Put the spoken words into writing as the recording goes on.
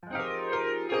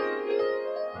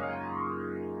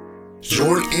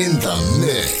You're in the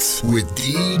mix with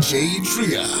DJ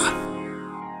Tria.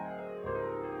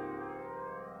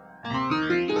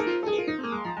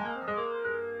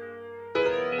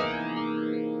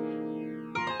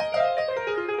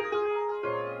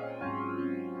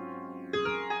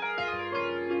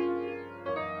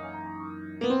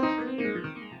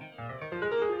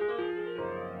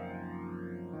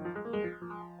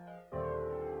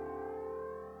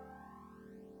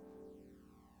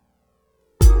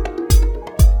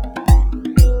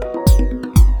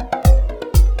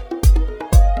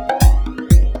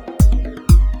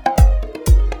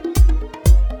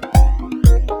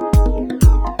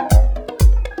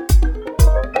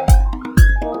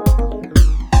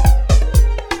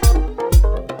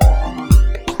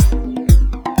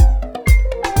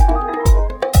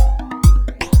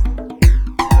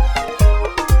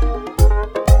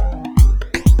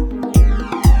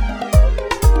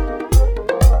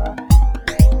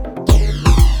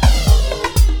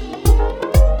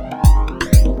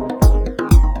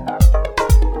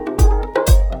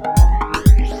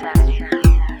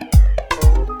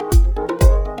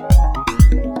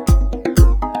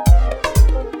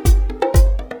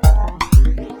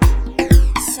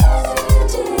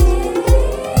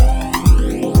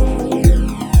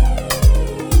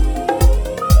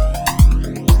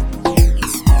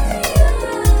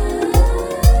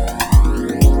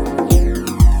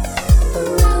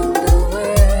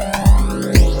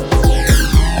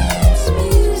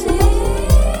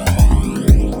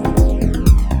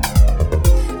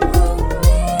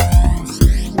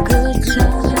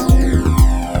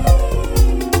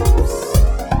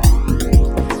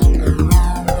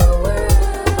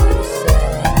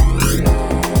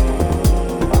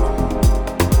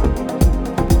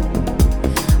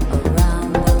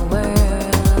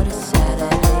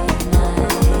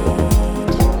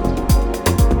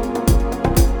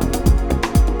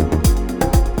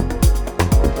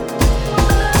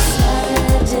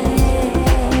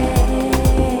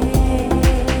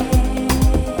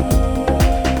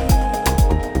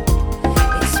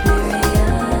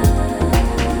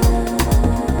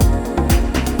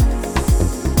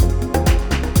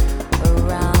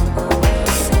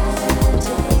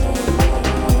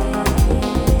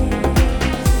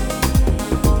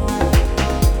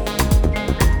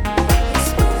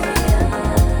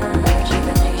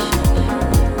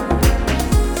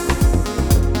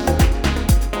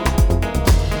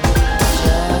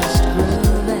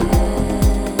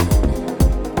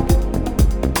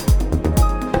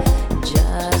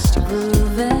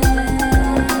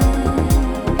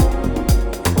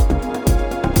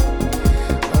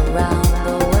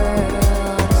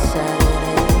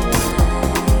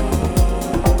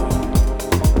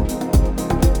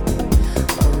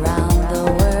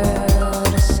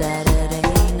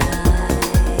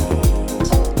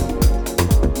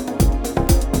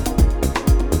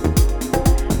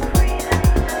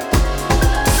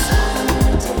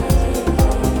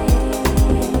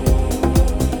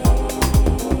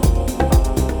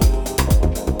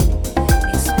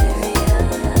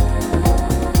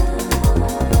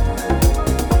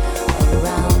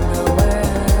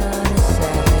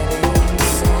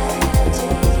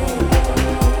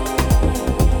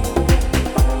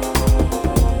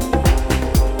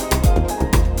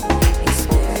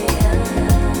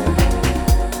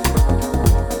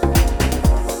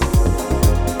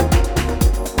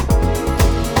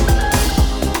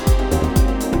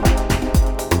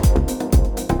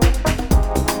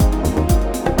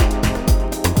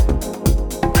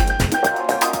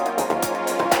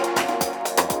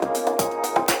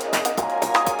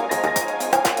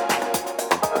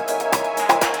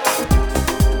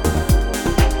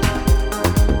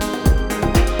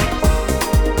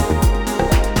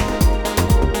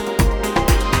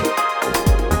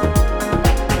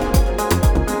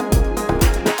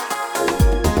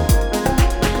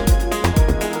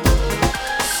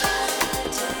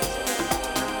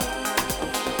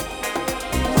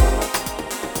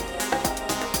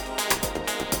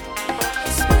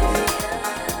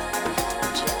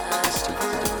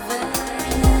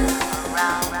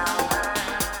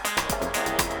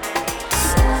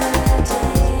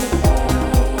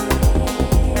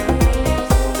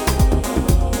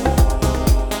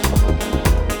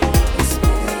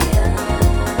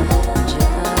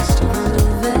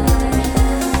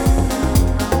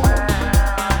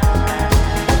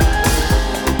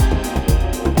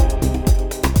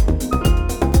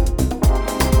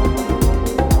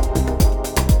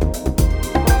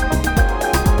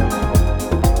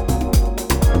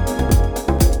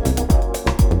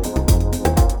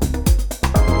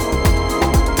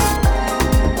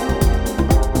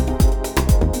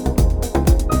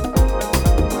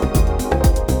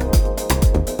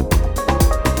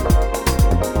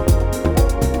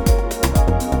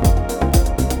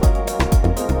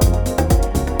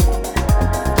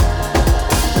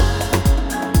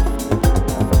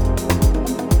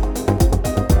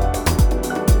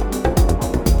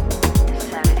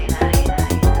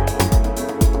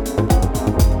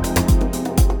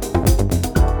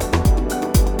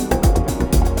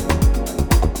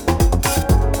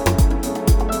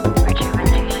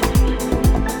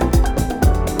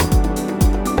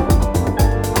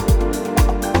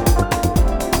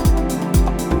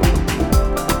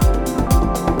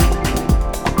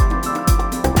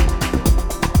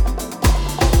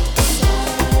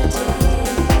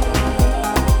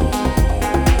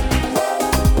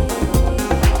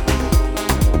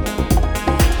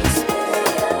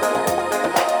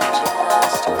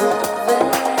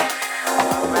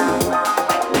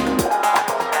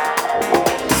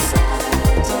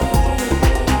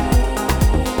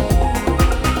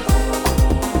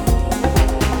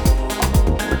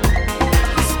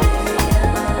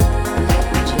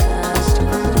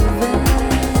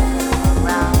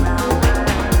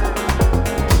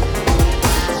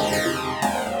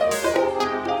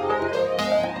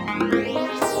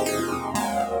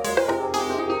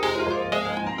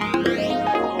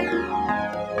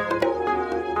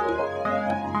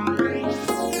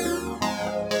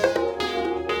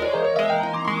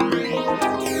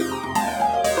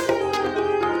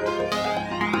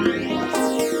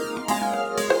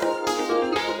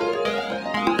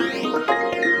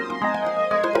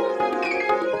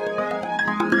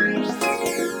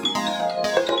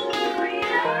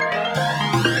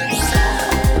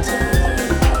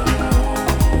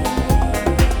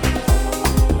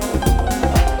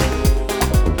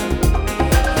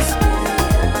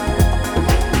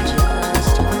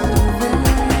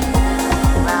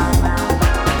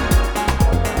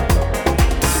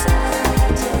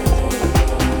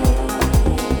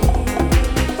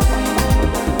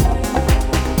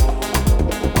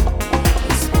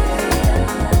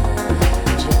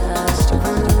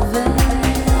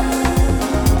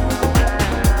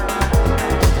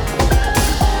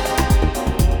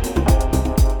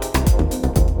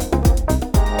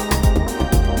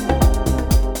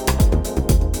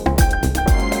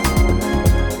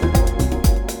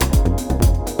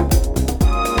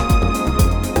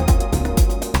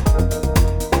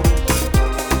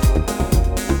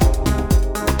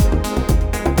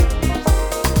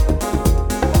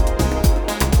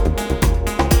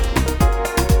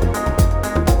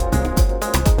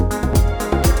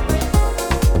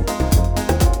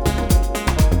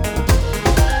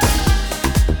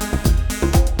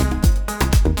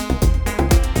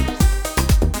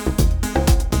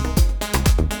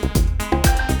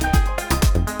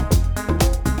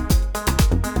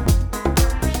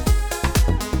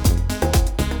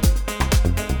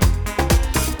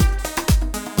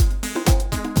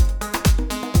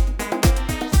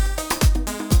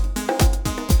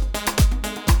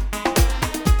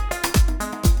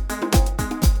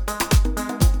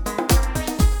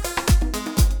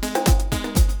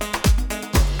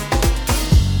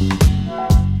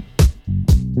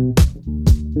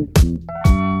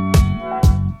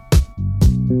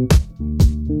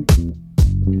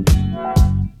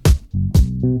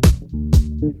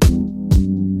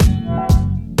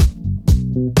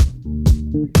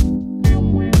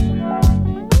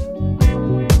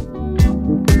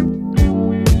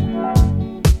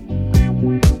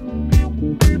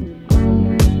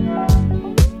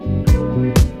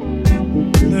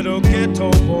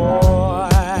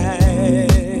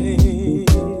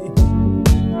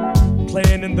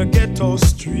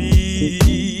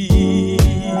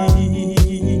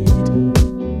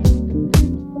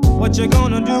 you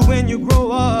gonna do when you grow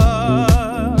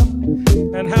up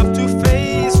and have to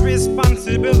face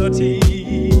responsibility?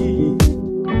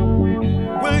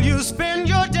 Will you spend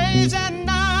your days and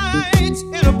nights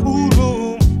in a pool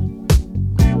room?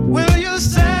 Will you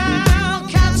sell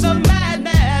cancer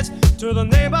madness to the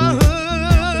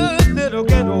neighborhood little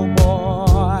ghetto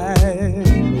boy?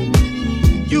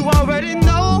 You already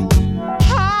know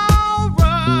how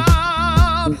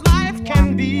rough life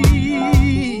can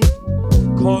be,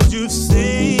 'cause you've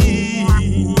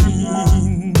seen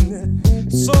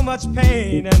so much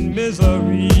pain and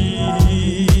misery.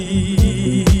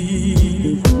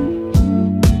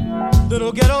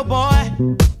 Little ghetto boy,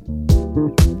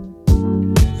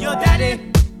 your daddy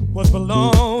was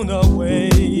blown away.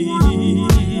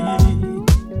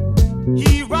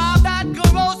 He robbed that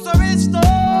grocery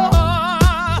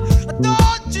store.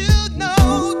 Don't you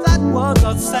know that was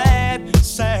a sad,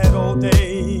 sad old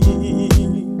day?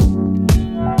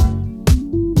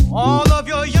 All of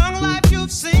your young life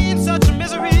you've seen such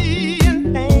misery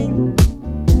and pain.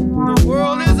 The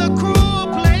world is a cruel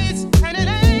place and it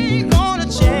ain't gonna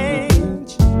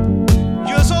change.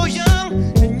 You're so young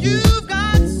and you've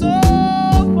got so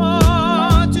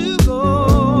far to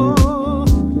go.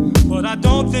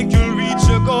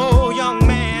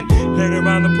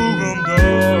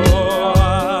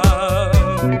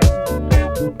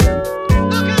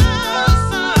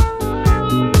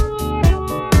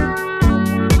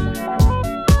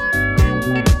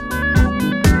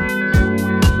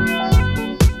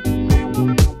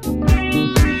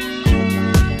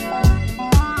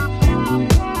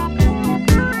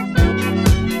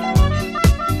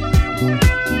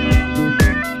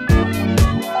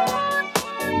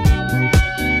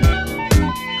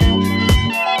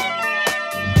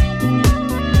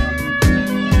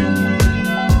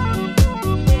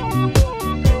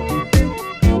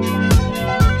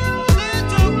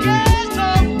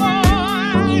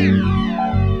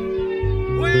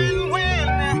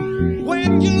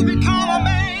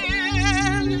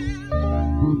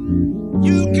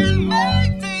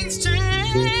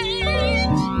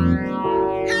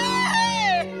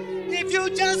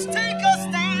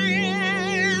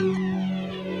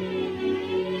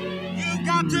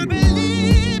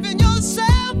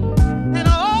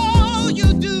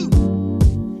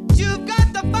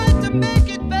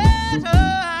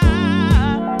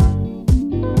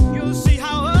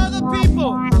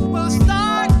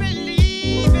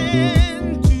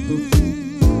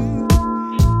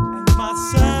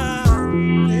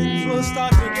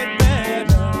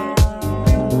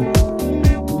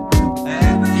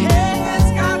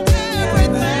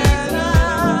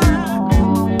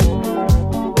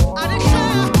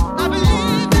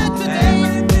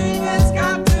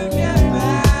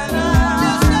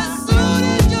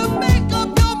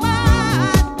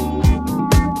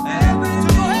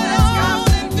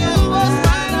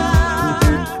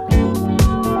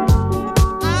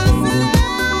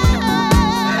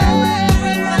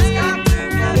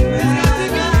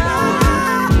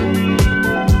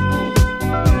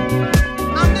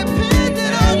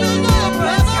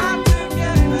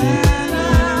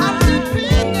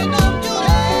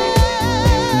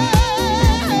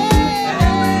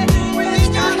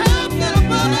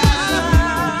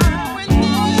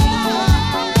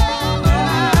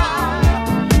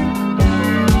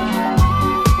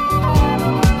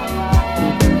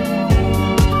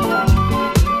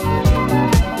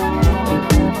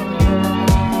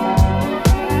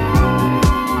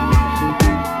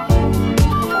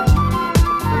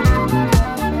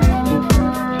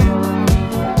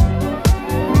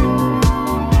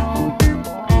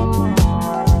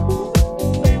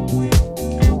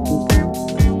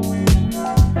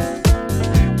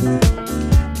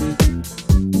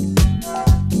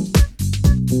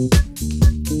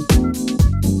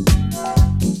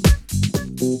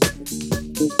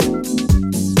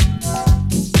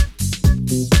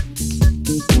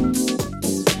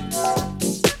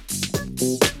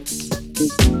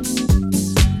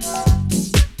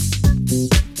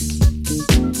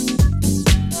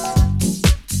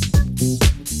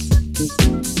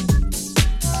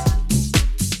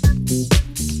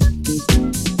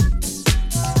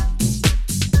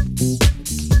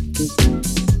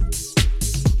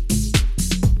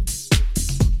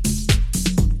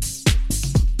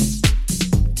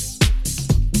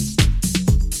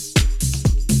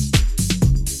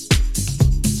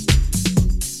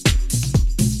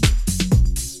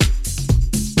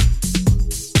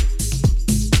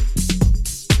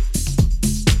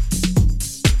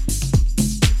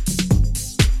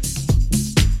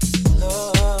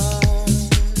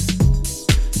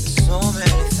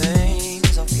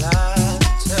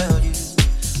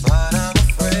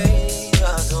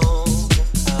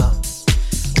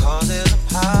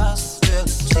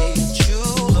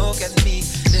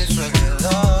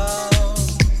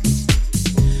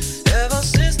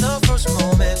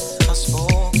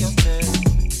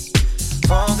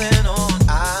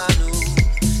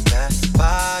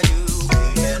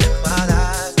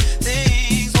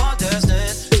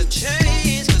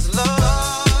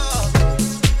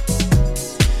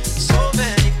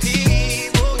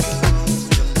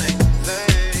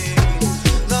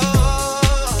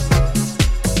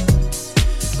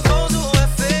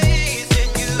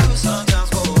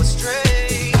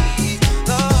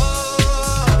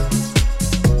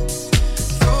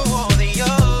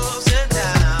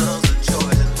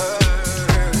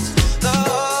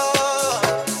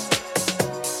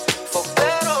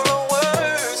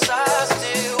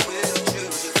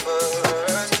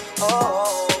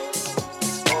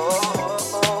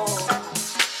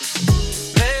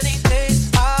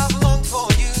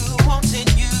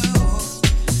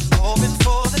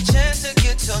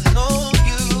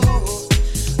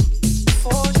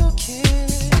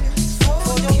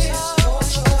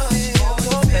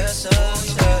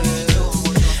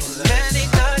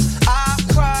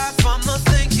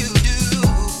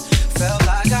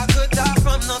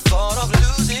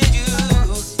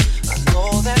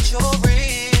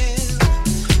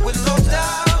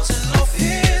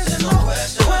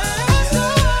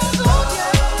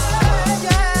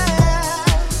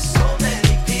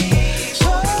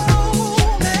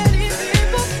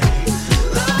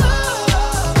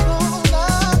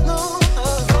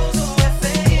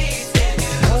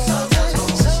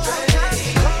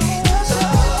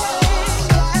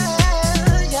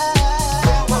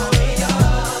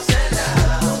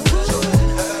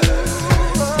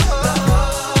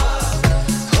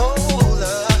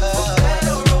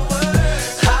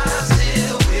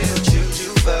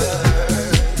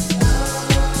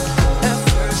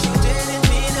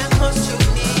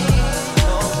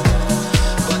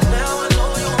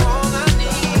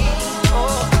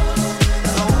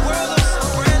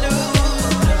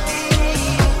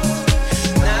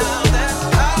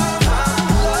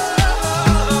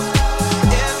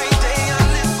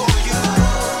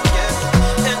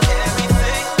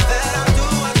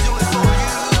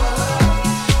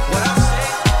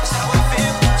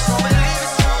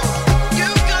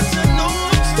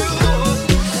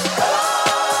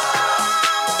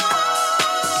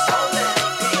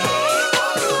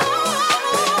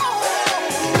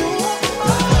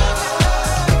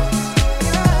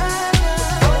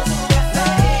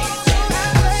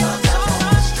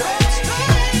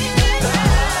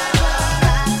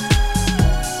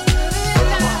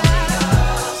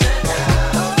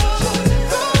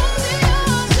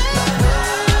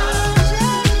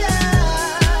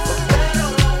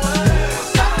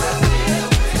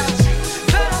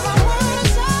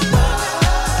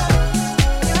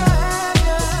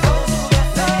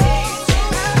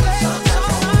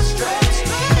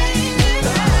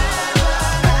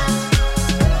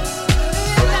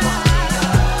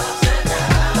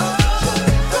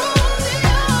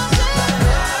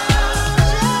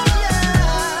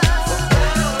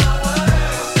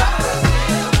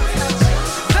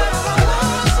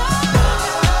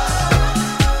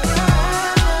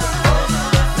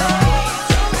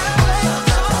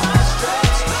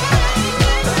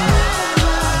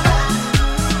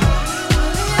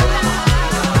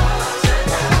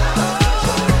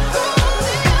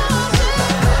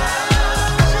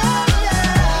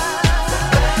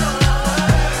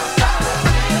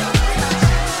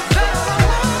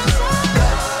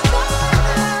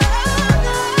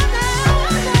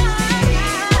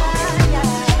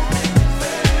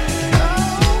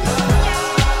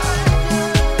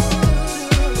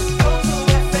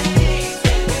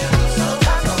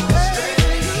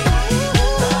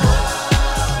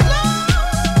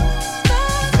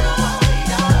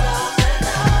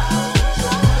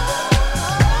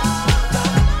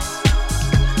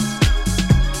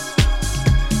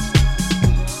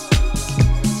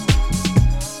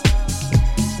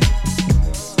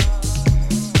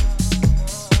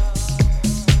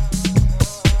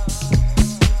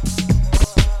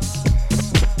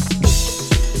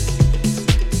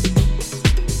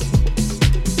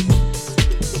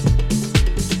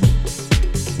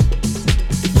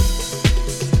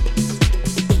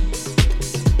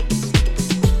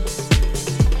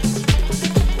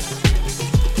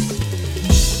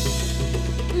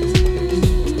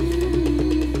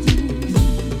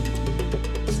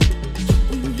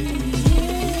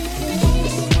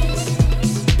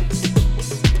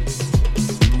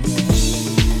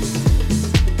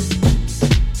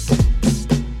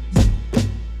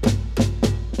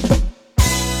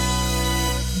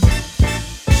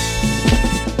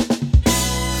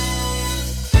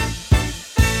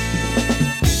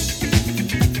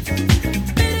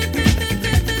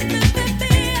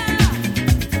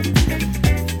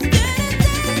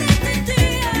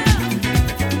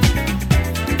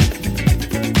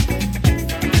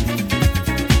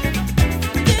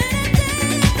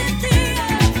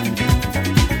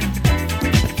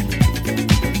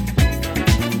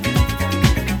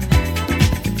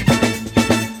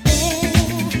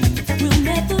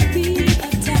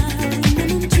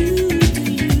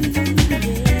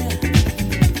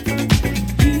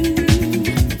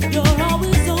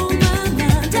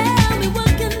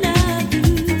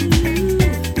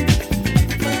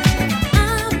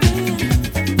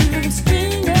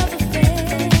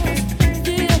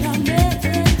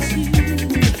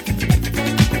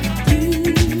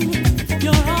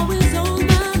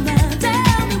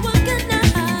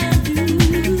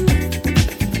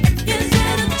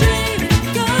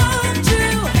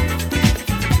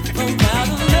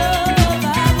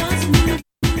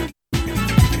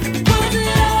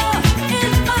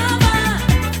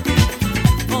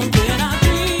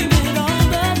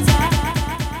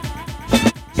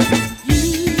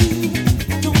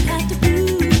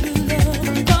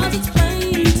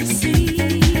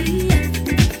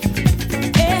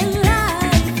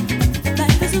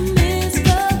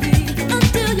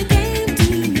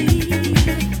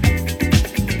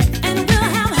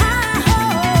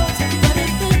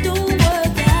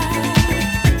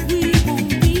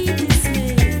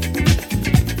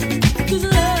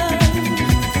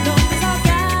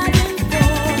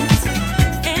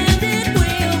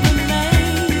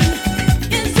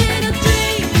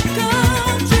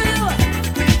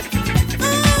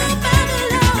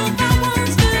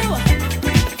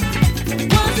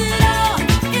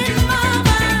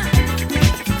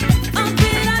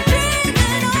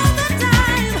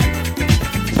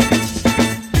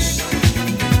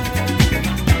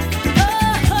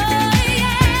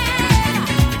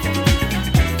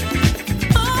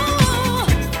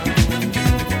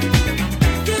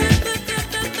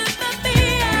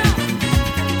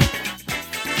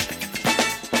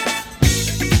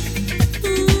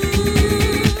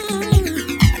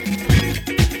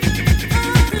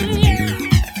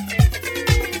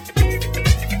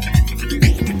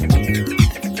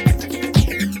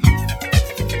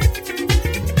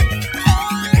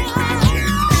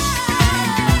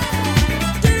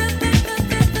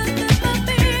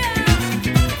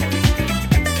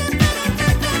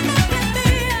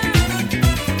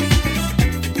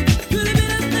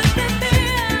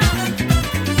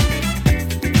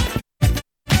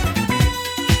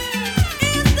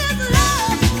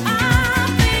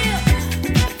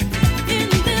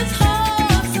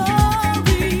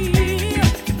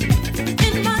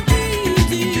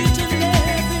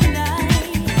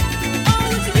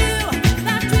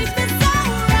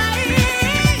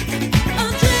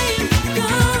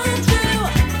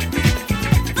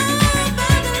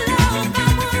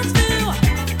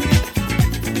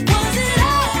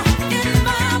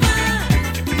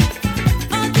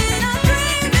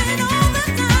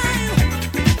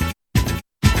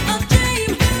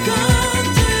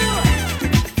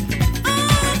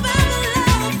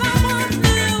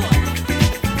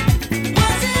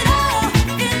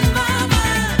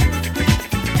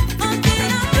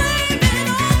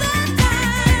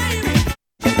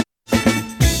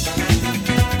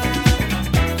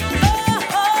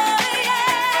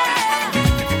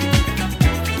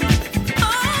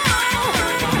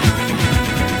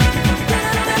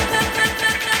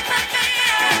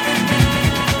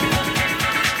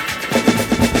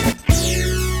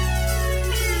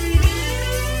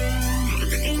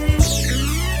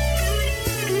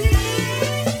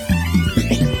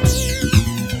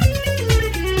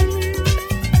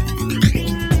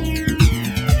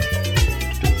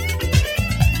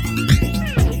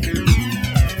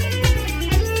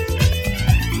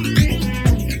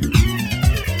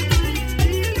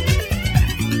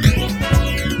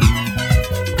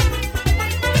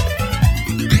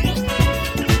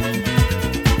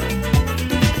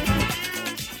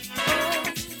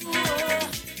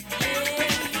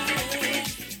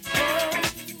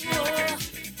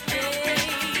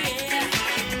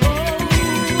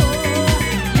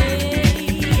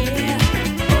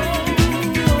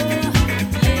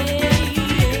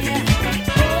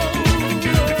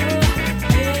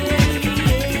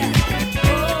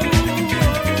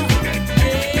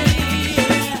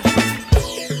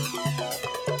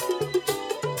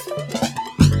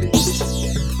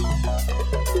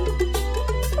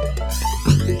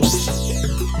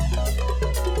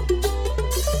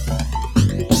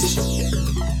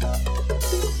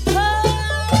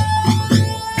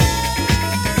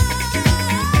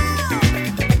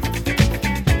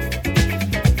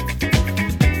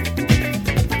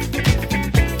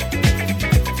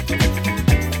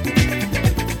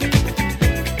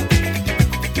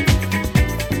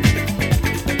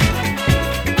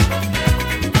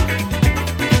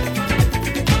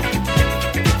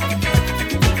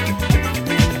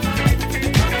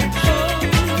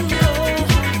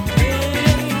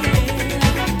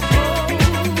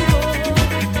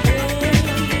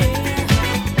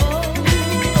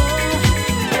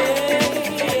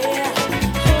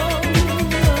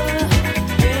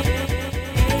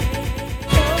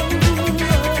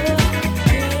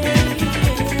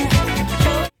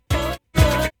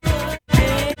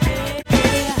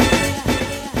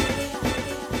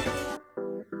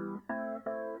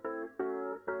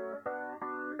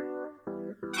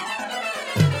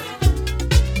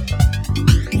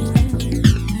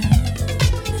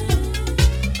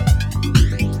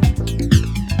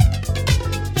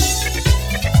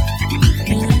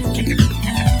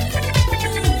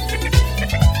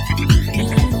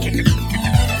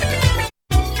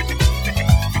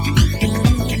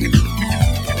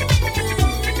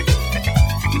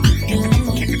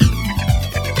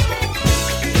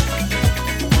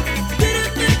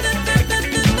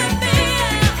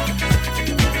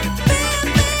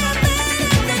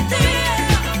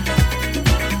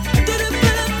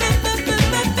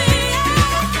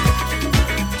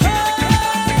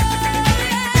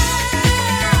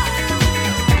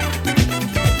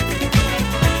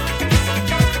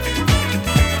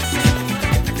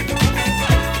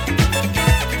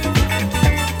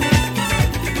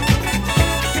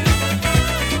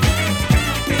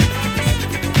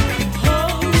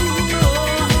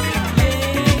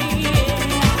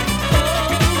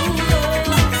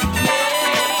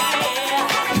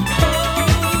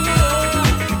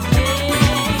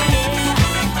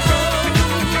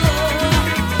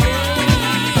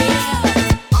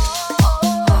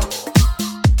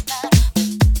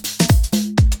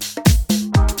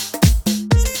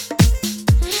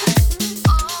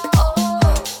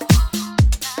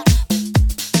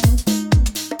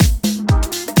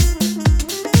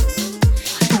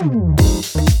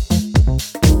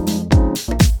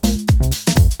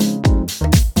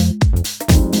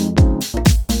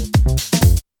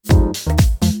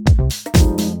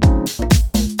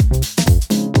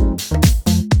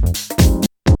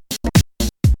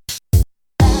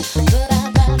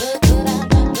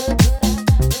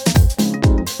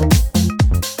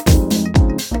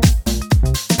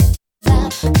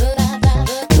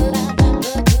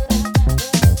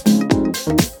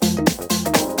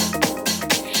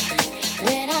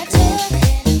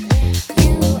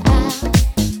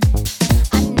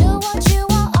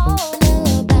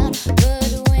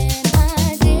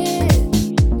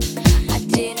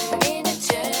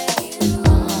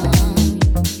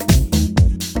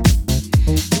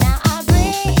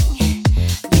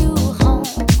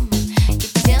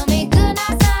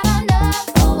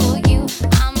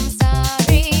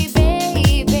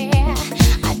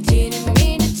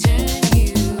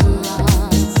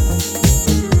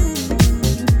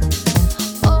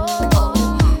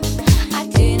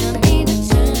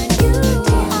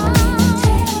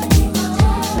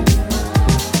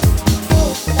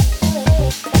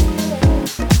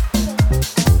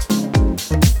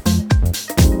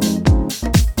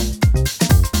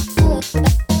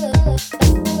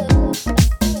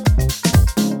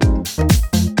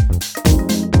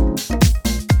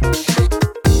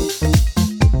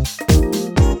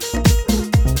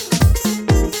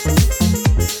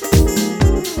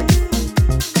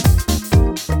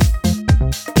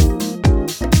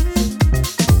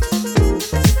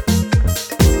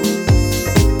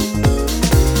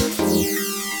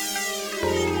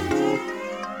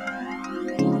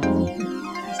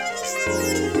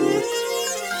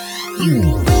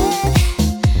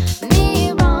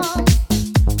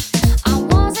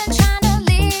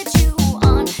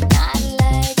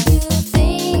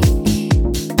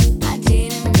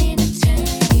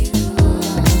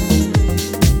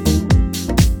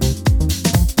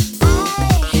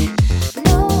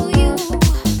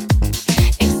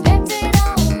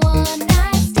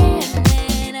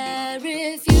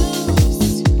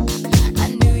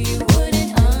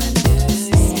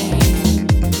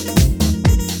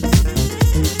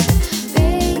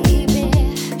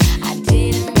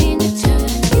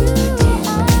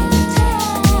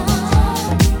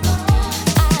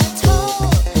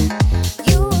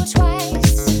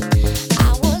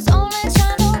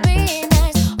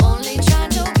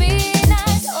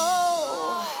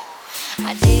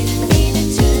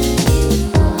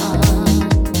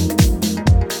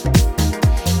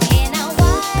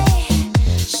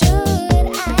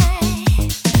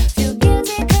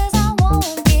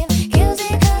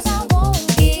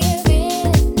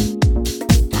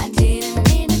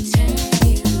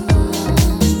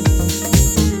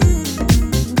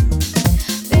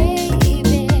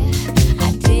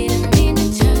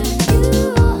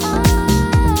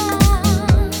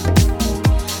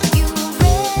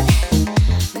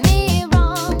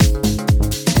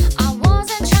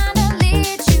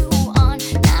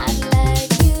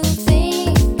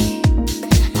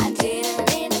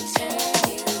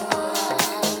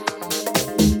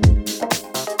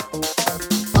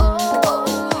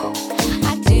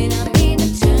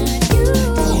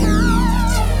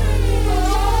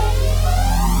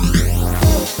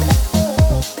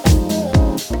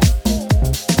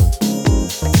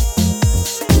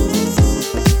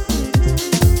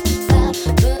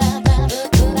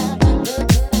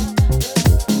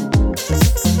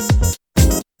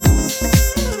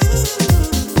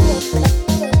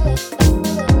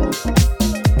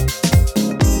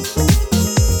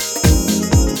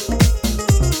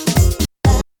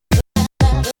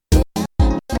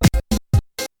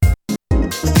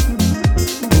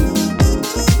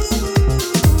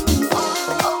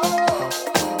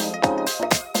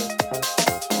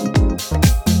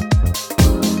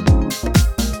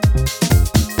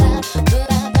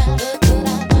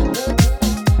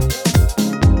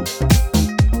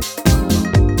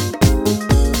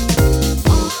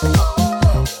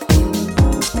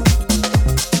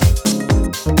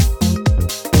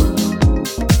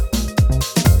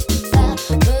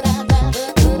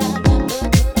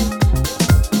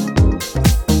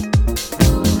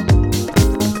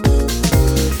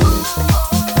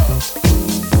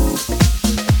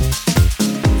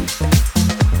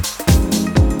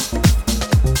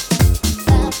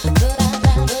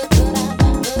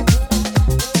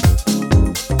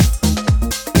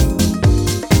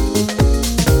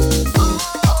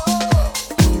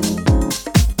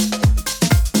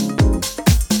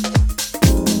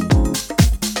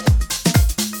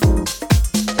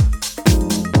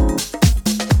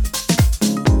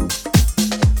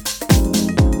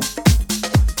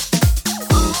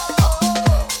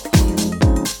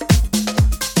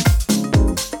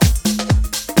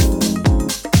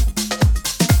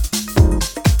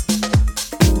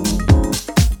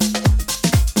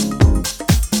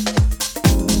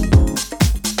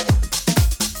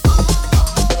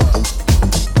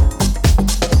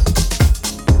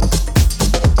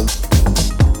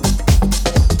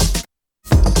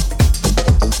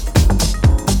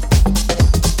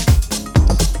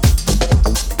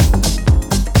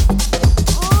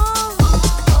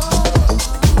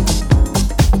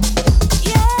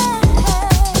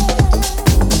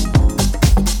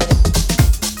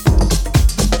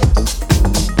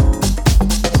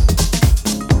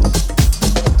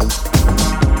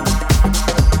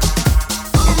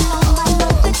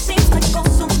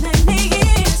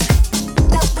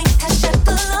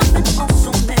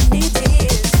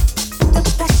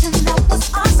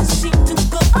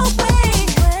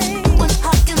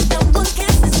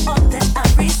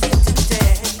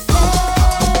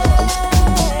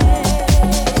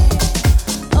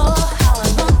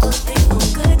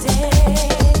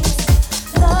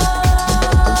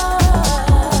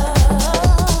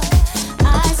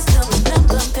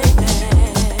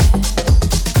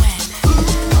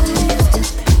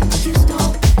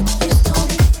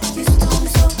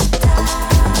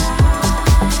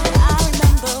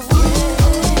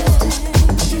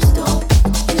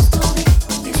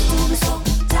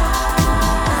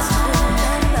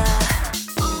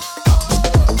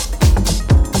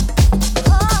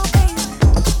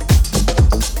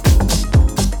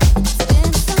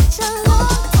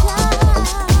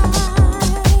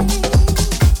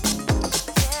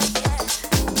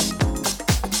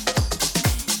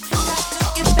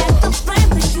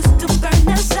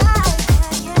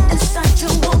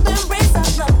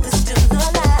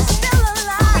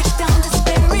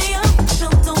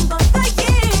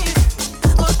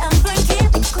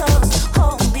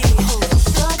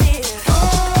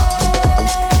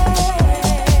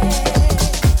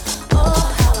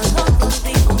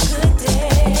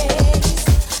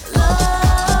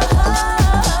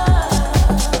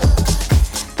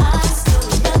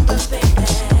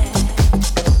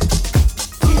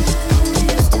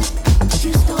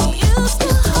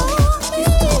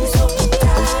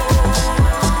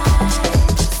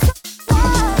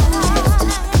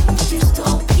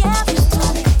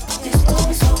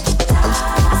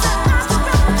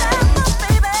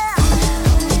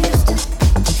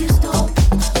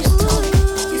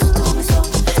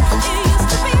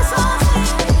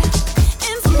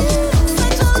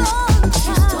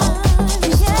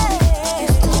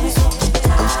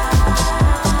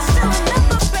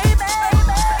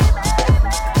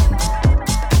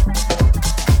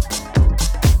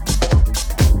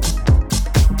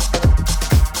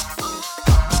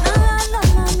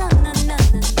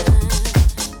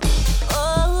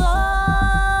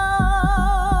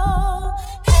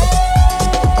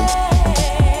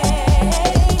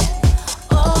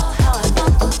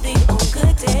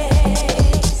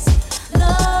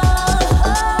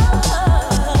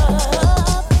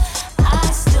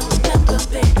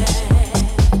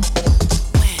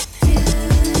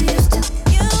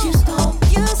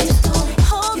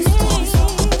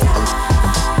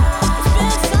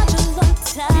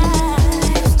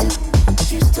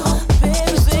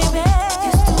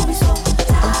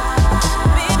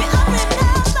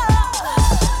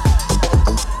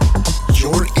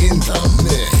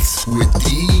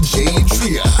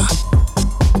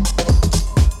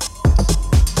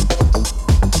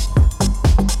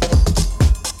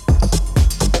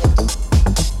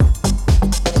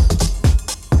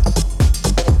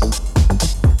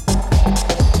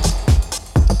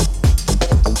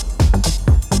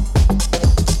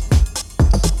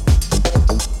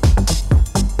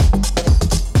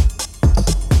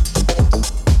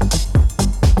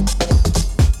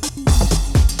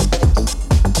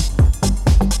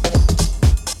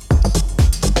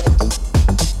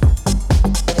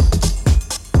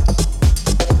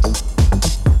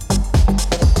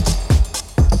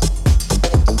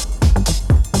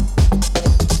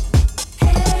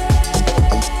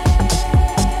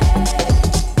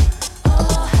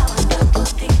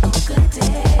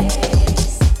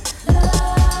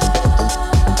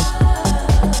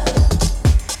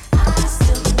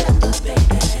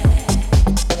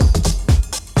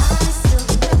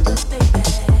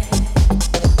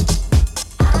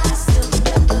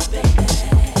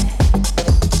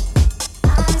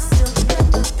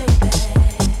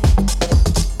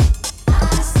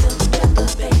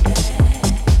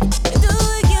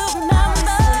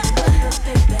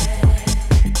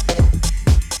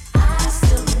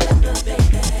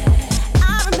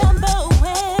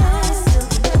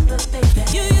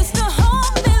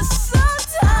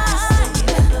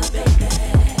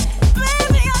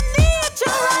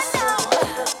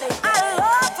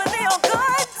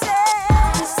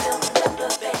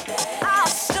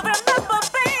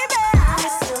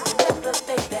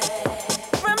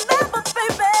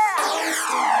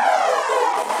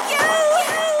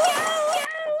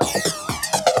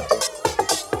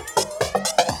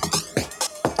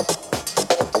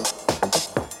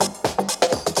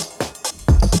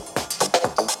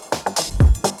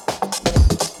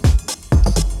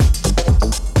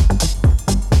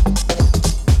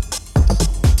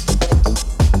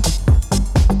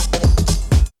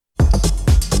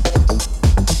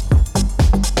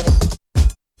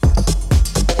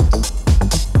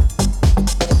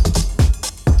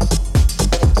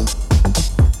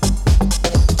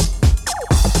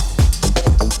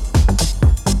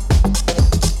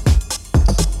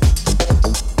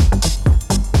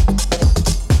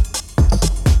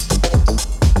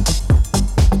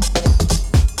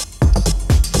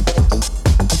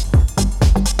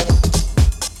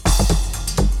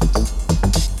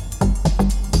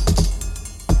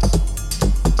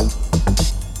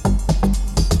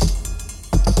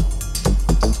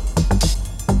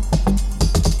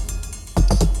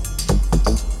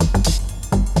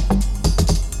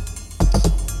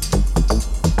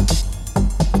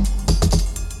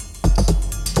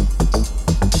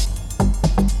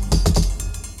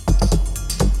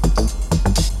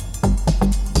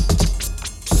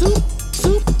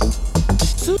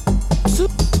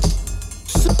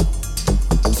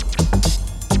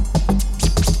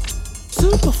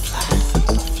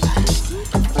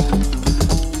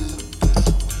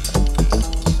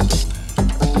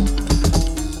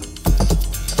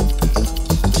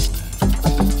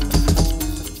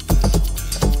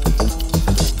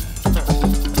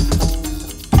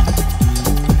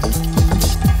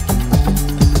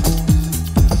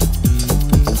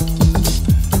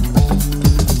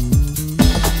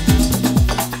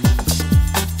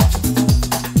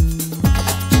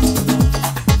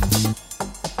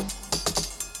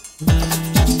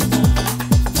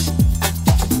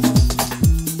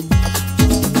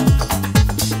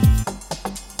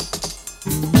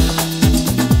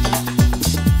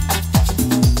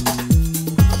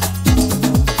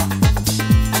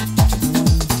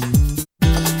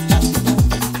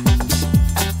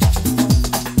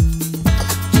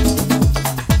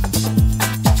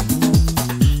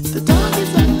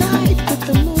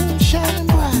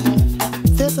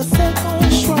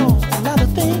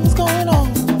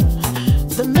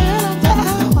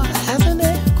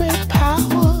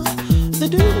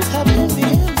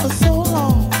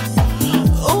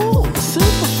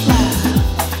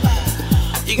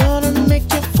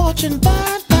 fortune,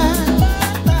 bye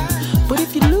bye. But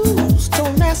if you lose,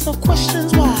 don't ask no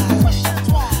questions why.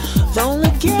 The only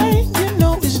game you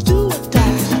know is do or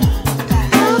die.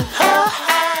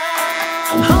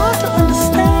 Hard to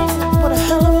understand what a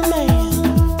hell of a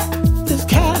man. This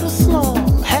cat was slow,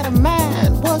 had a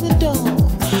mind, wasn't dumb.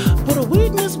 But a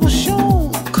weakness was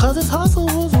shown, cause his hustle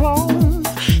was wrong.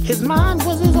 His mind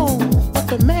was his own, but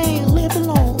the man lived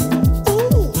alone.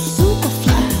 Ooh,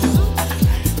 superfly.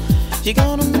 You're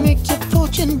gonna make your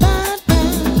fortune by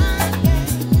time.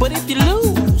 But if you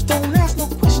lose, don't ask no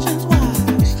questions why.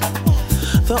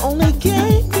 The only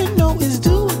game you know is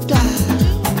do or die.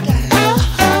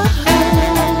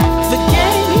 The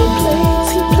game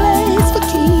he plays for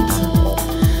keeps.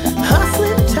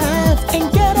 Hustling times and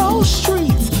ghetto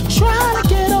streets. Trying to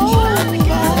get over.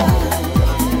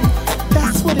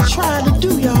 That's what he's trying to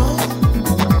do, y'all.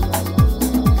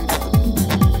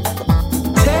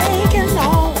 Taking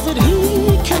all that he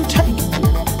can take.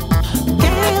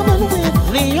 Gambling with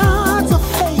the odds of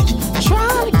fate.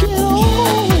 Trying to get over.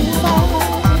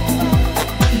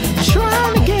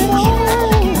 Trying to get over.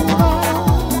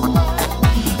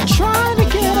 Trying to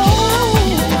get over.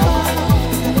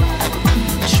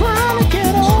 Trying to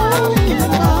get over.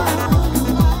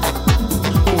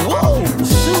 Whoa,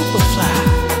 superfly.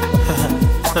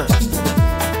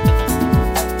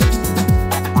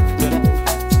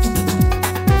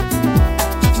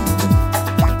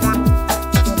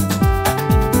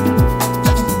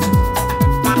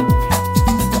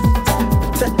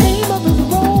 The aim of his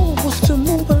role was to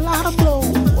move a lot of blow.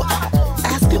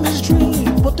 Ask him his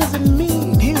dream, what does it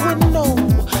mean? He wouldn't know.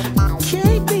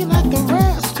 Can't be like the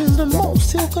rest, is the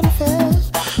most he'll confess.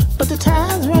 But the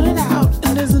time's running out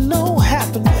and there's no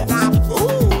happiness.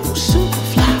 Ooh,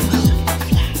 superfly.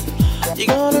 You're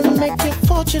gonna make your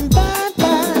fortune by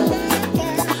bye.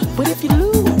 But if you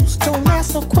lose, don't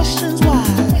ask no questions why.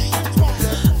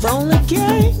 The only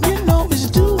game you know is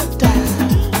do or die.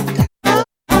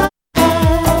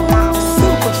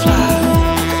 Superfly.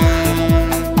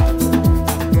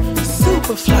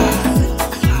 Superfly.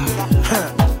 Huh.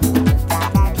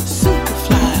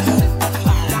 Superfly.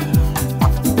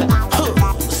 Huh.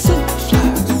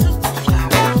 Superfly.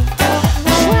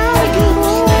 Try to get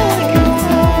over.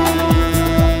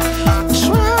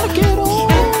 Try to get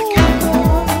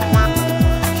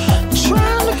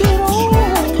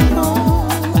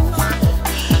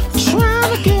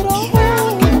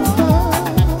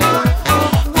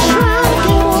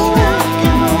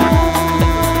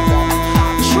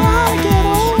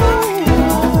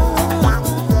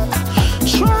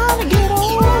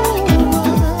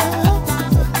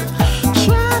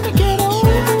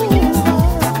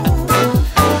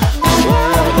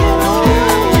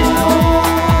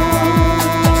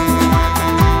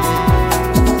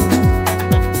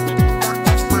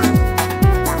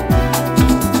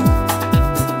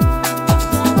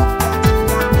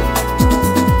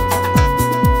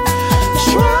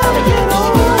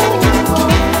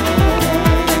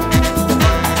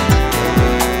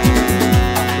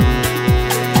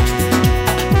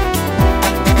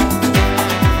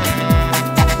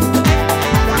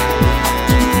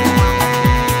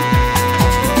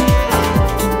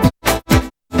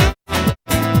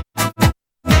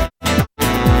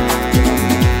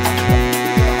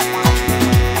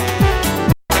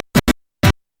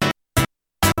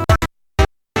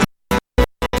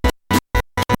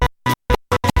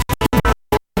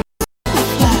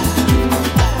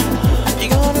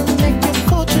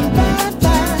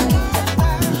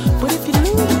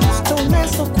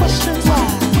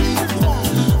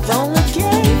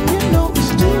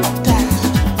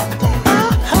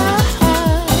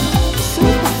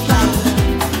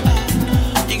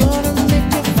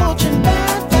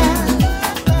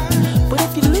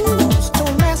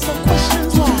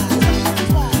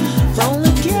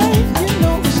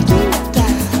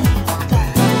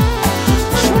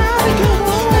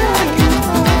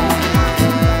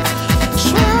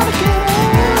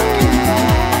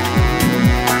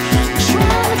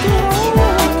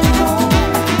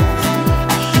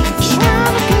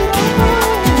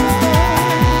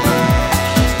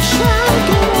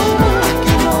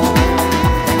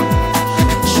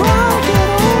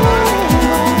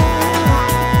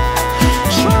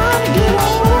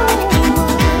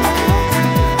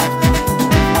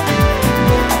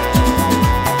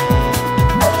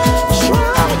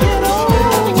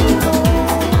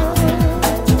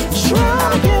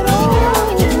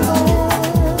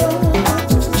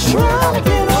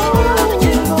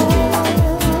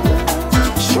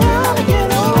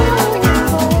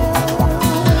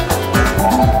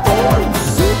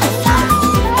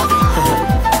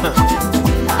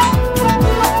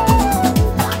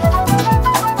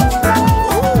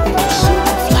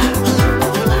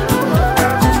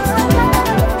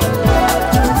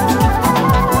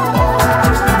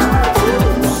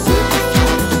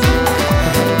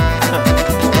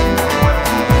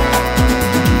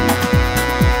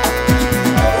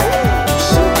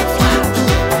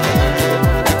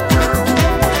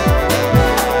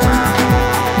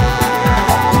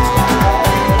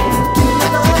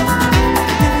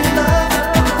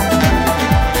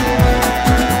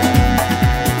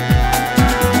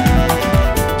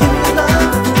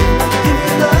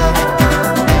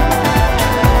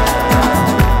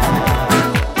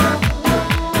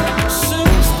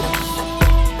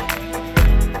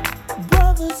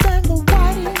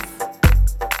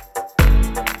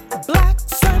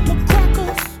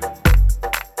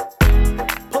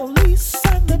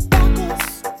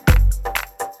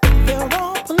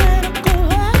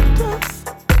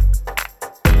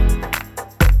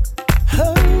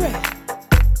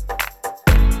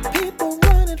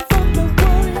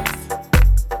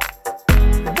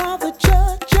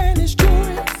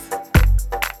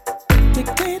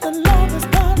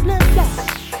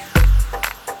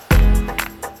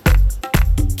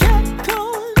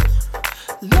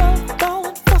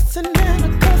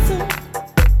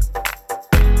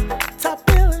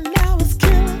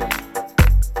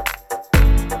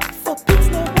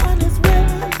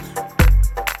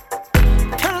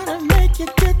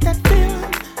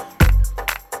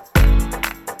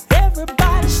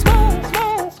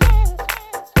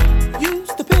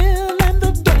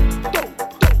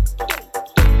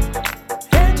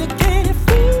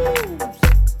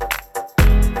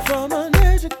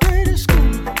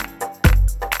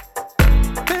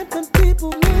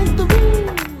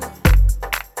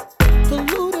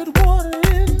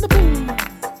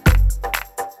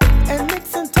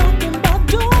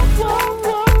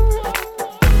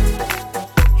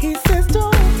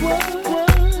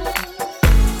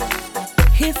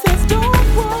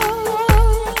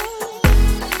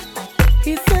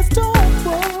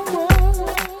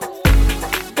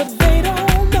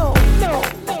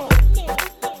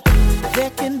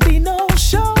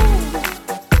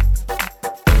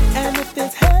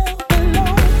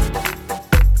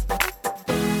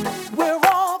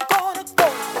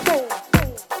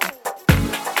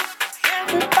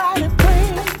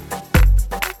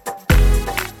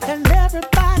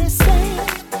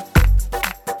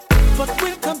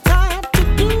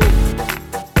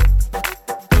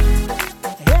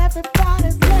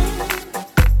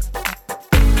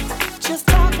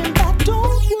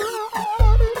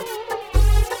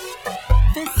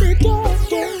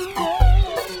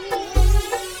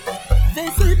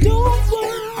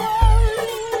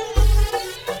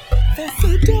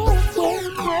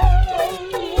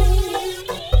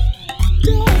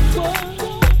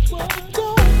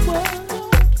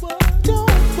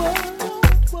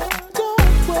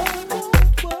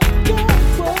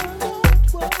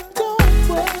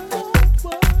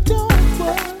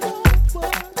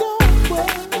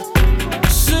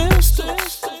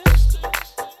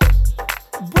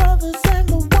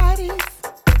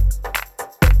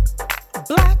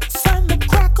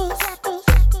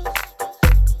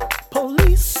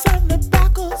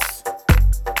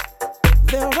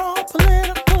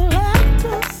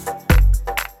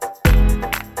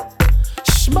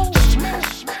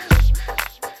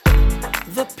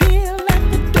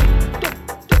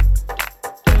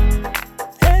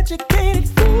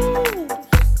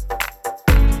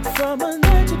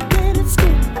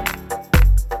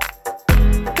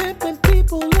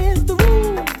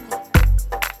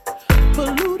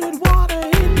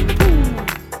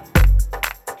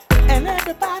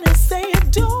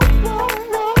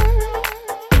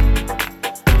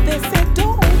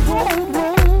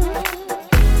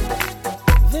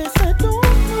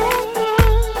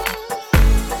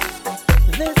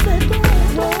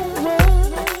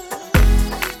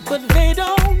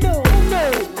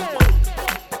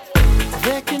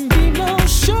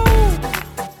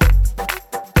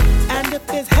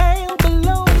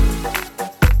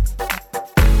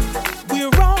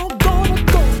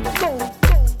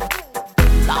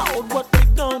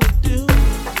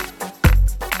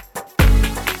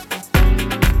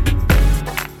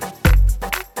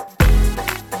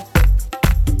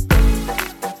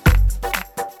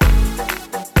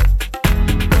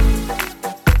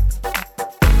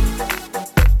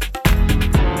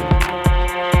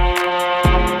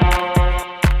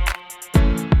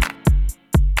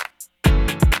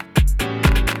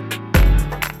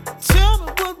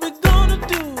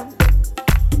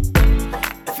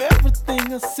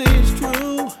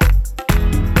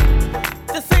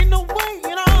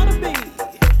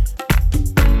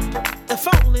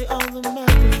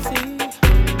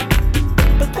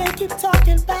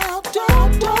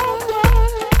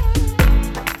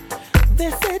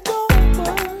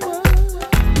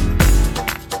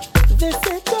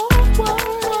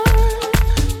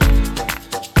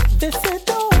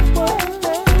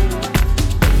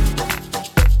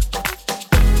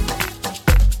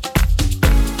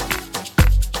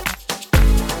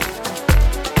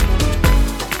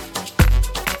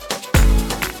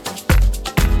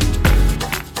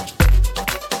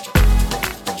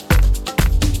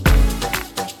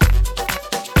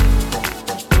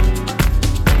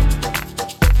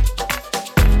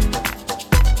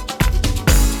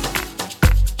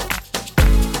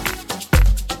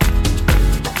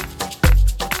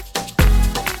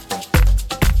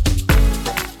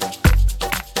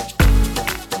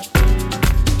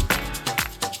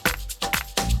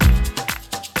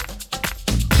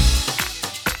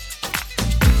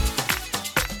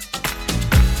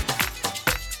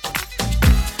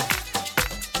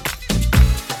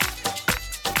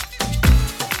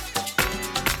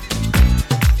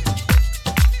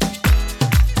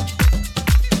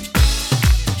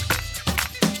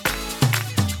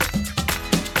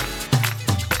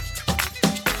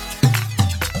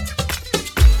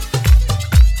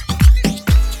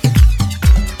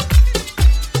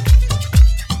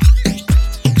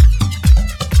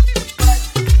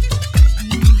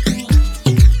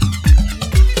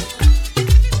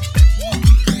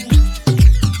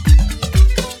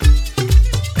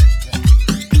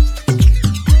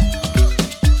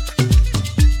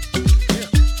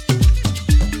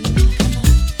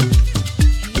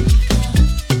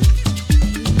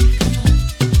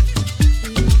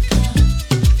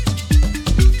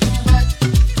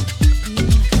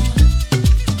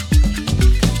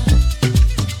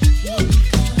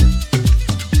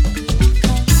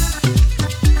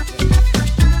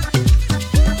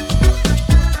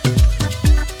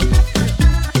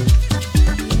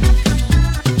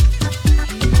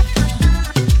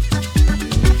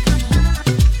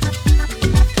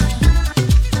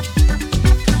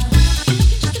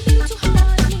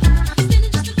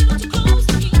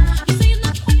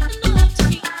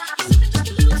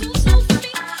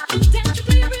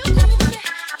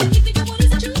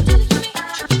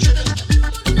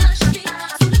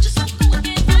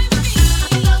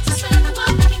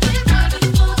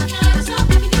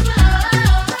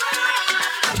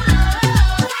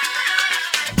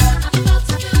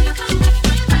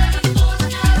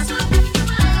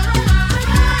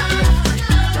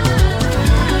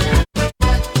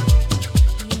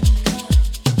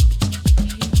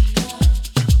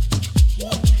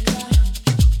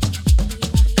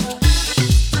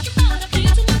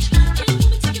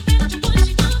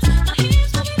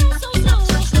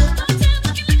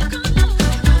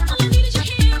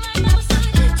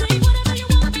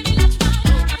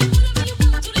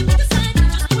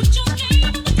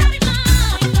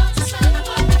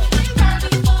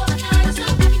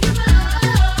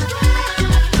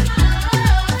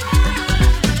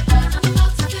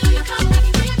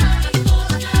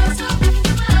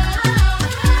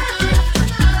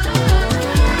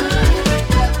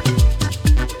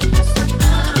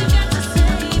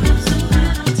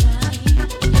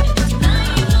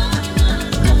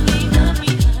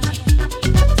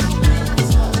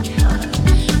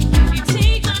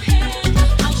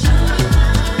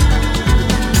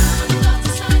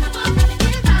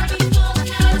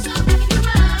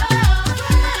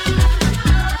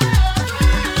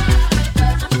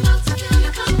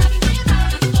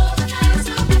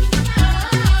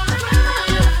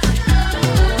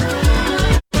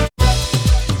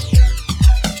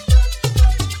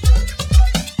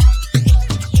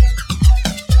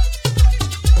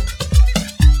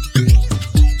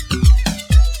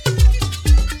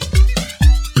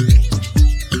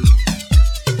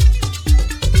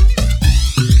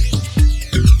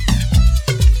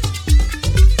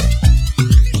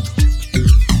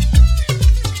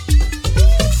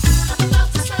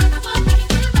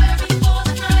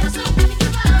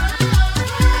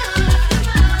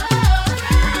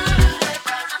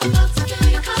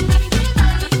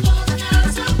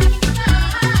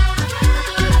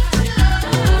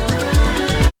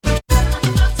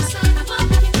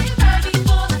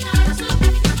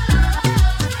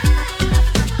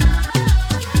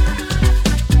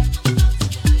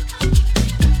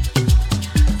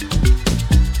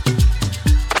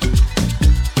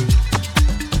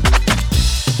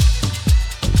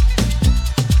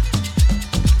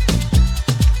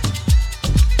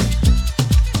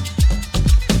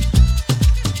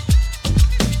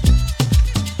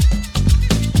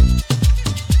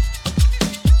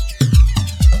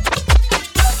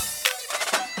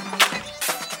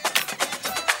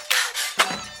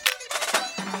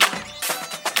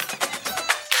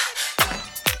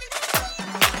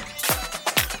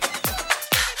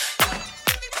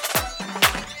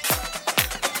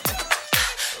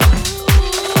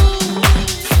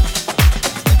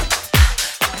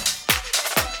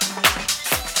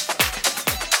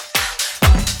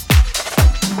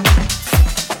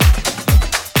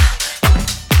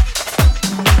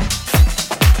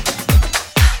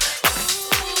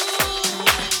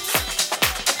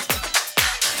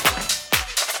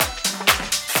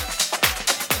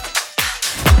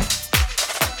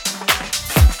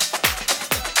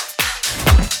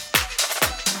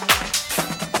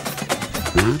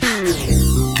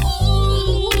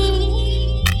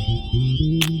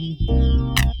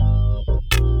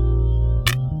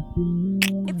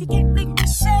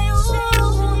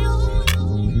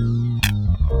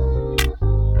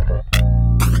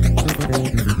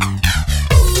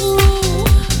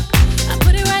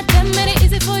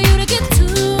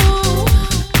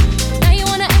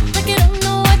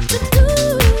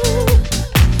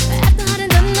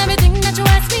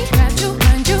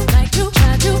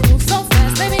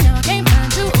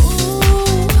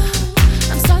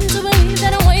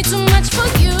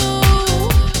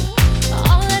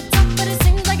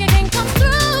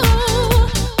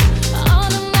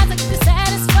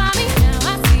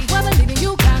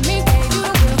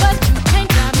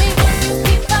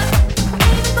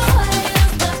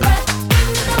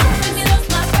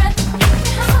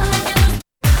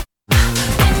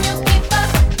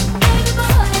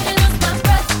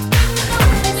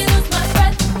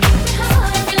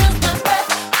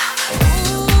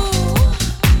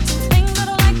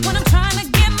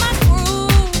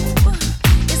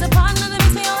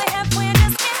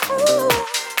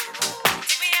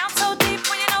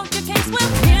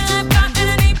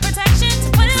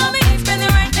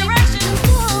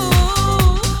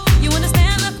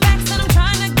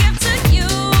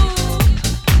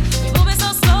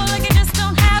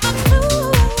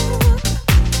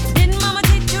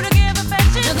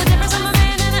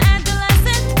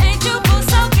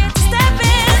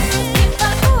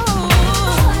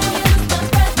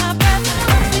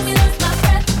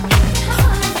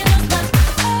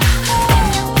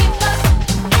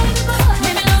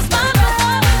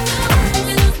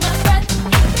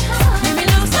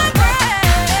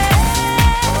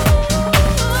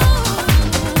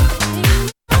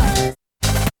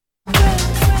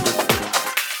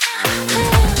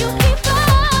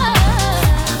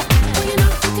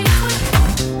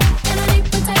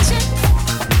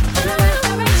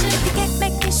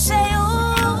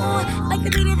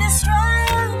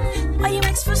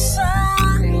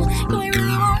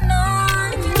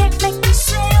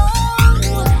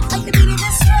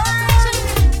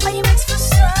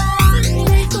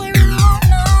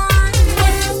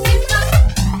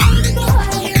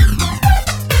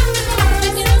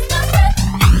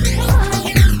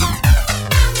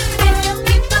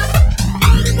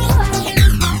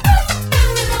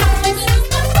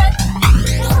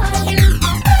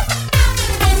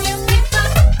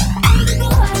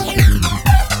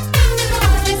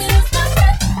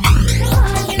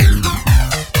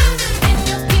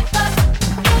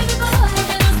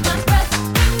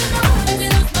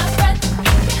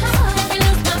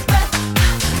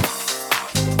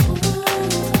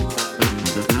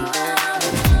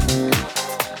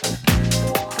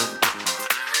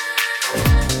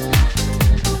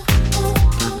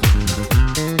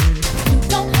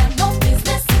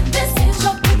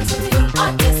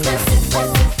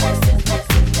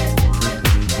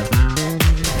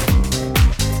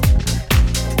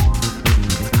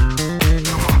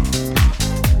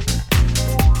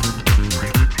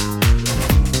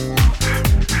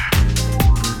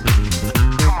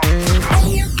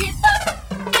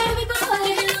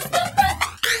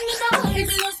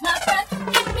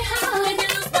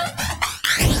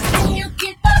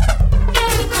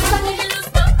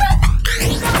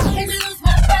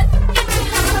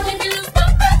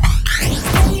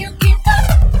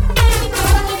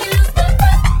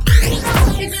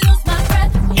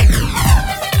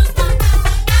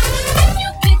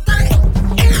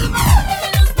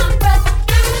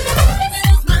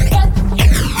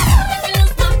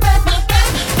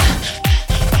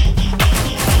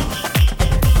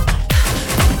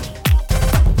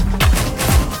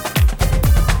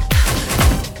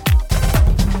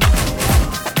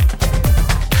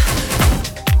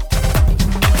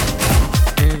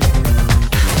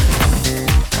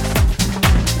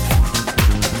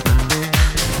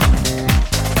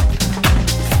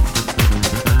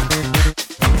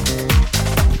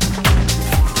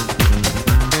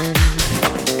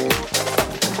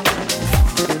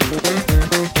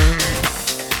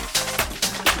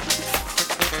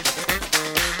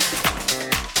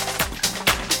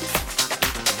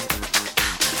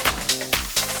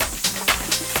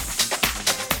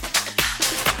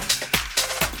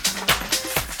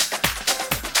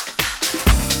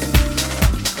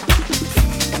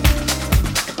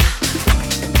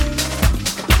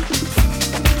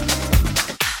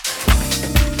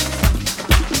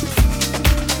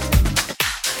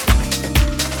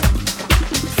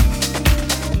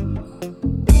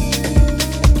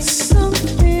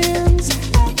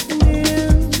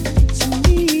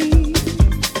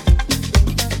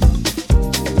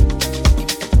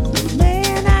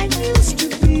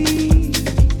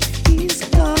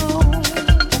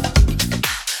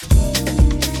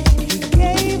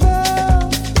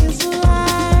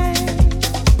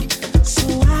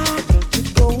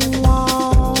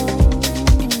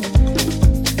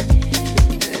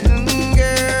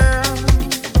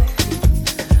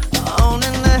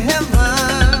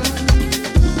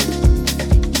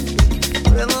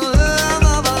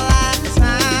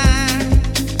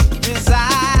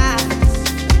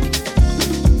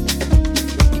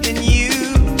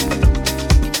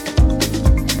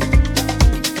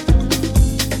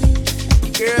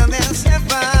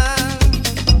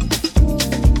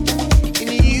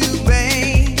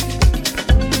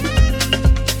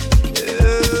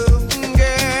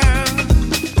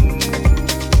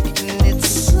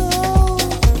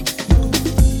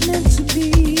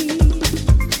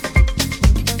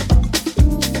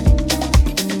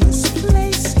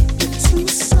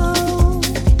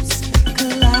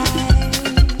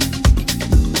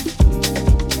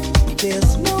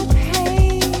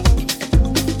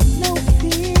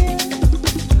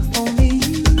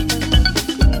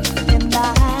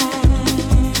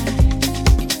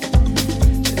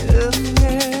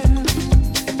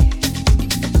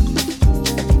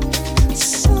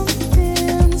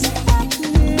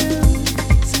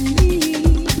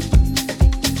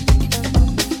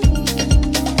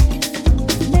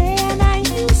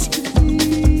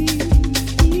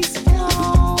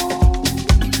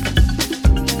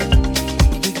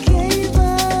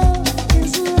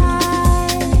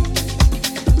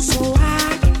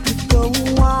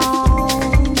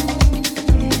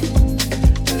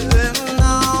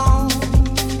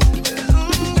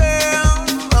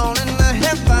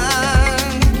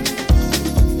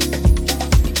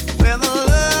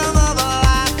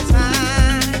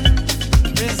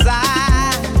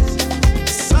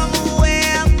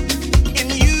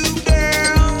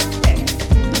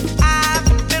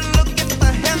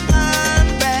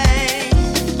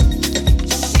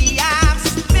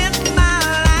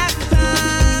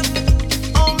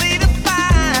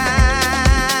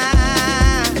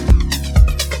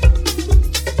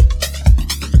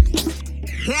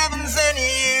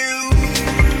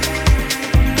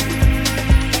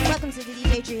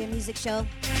Music Show.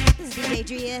 This is DJ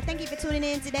Drea. Thank you for tuning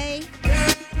in today.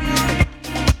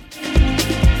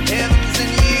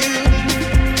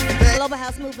 Global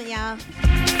House Movement, y'all.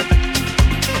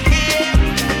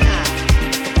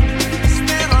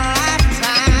 Spend a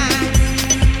lifetime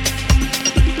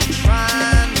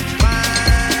trying to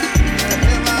find the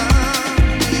heaven,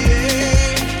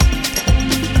 yeah.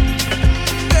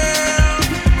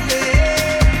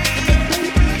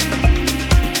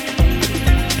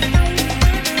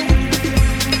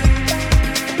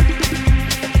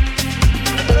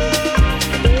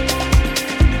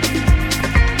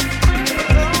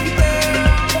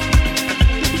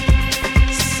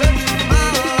 Search for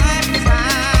my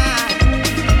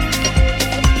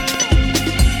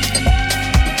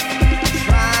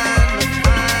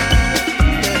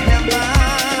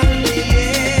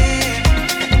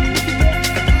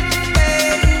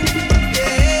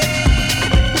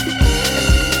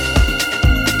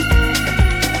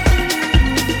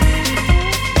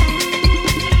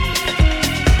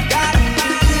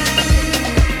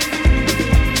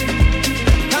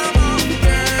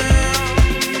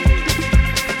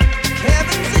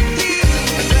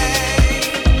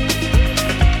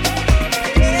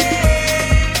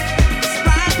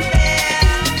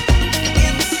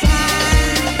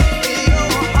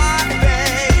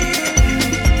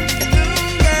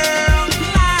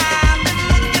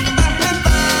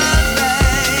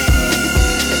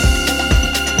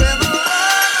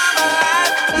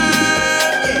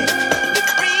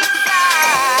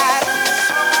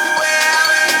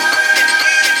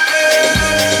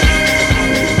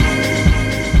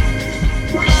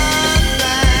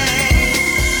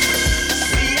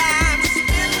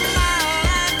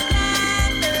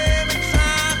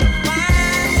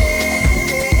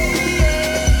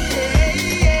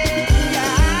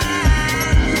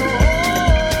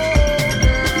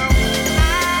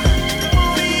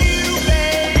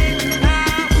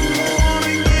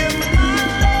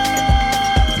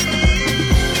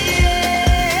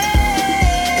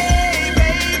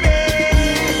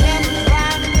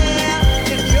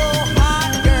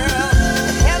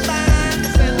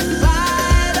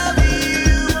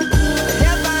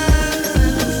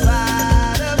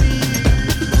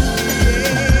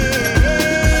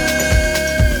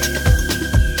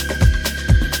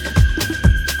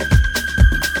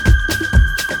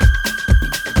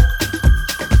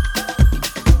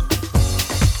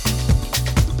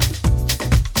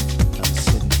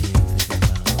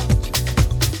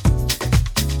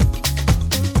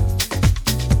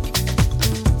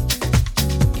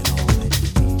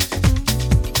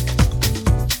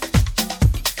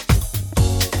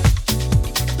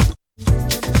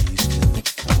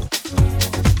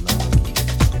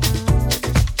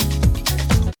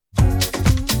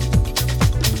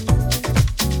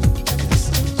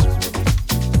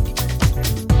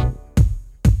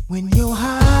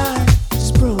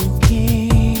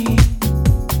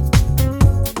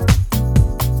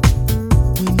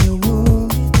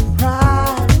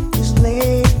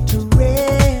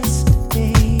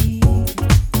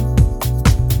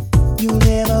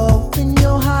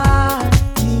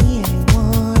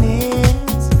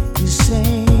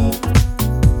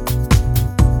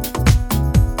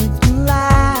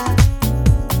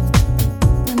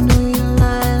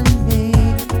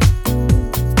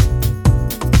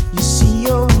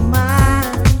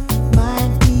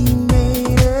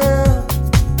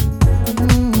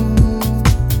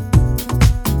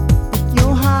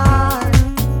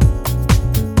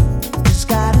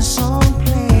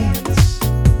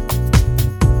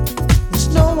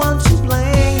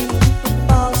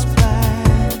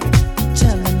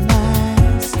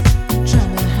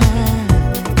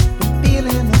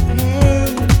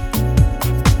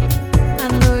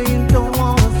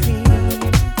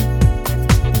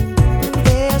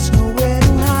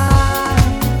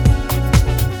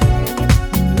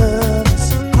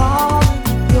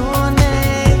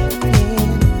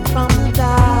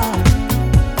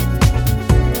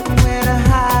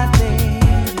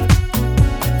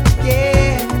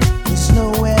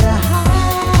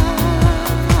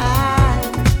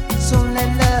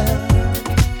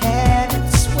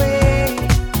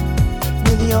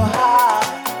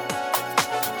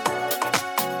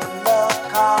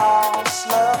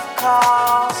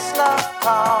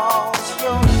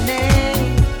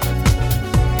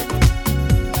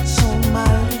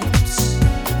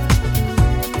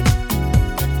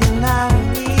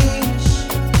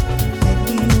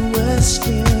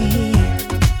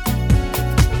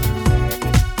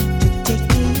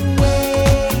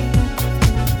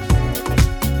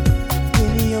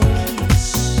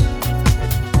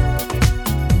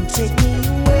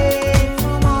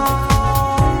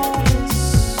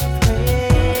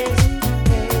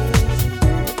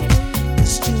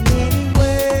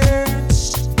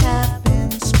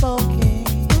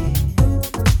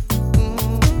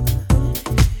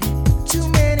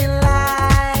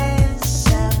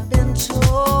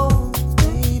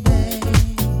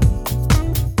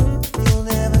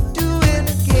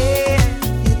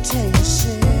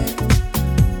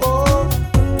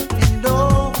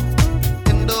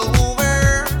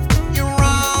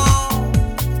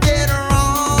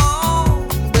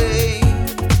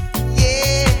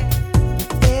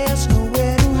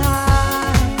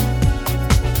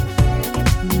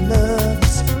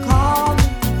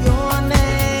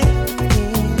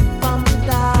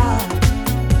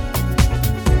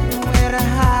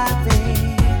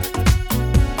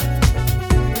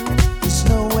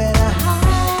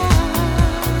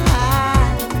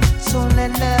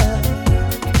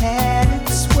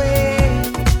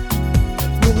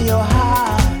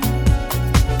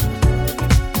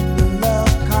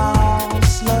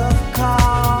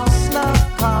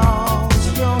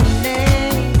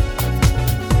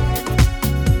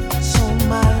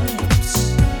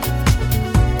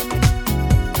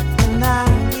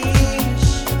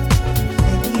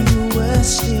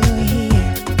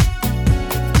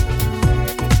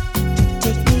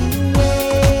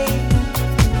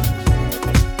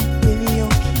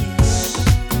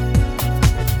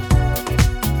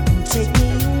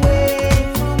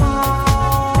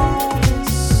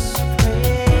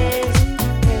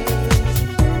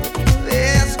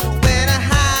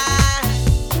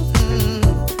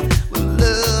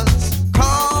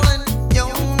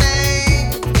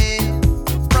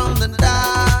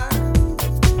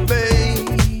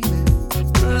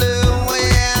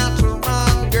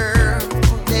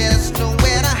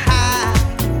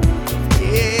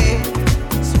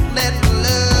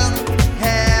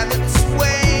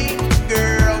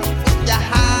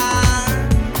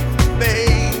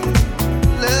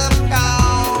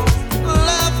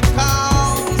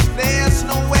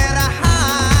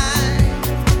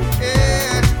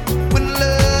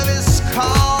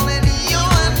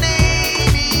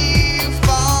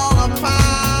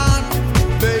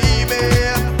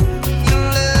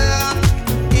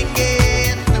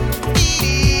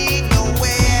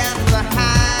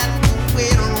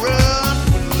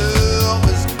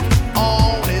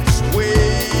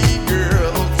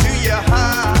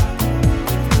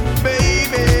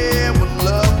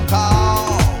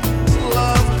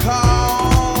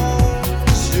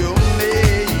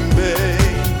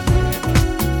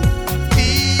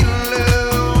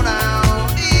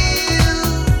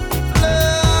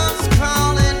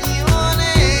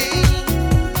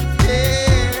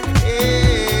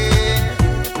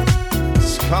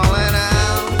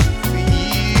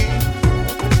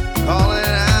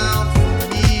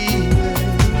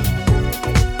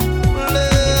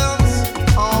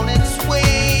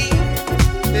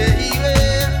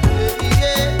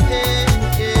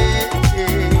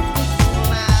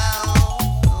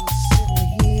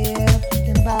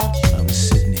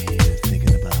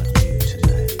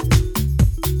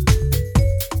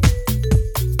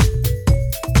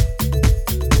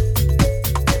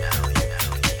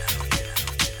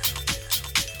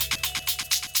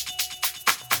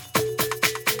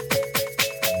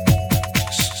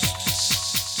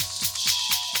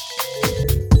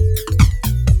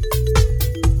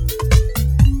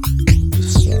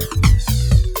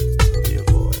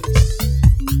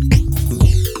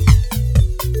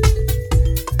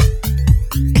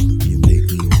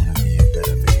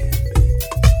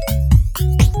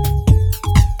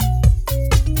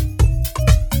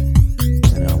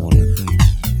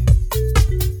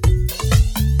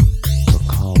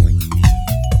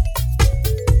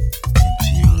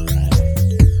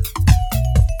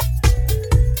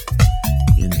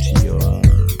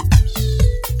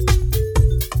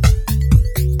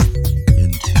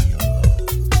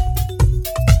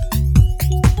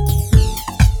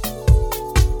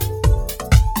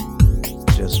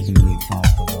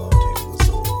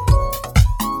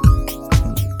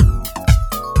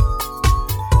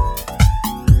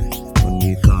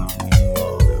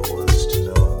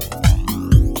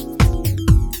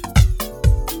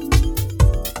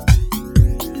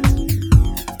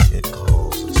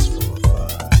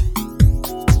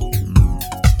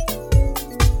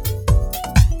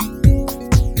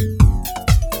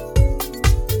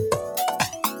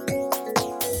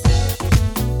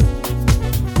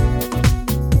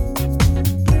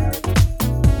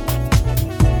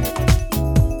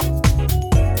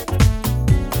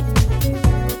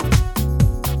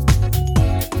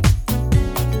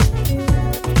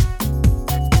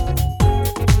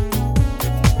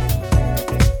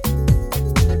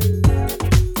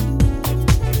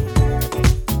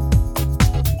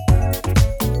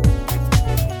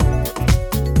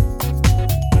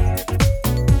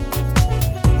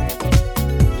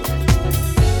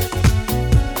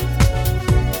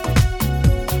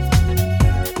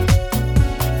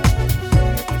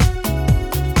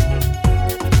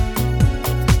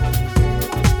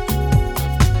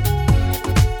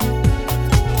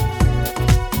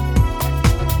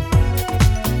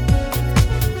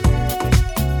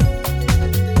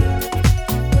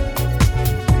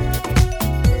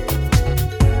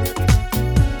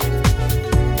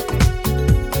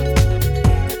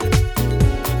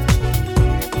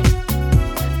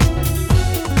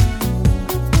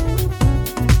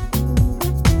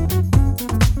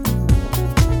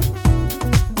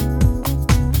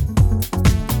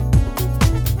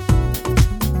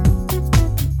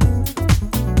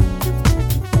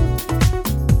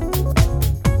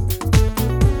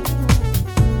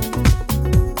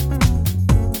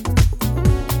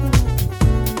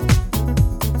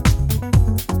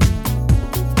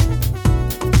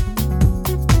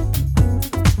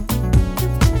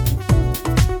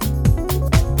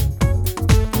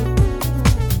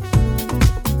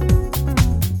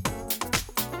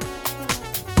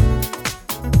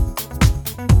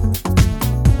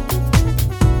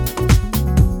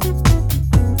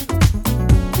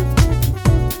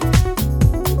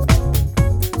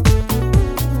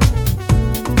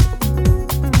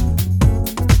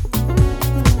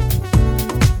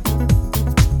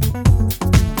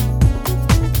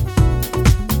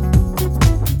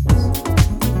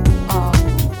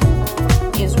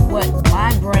what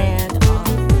my brand of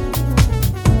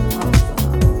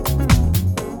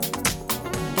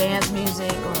dance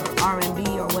music or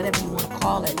R&B or whatever you want to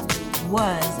call it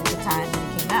was at the time that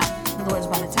it came out. In other words,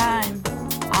 by the time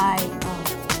I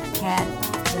had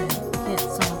the hit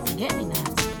song Forget Me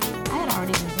Nots, I had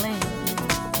already been playing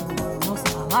for most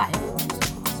of my life.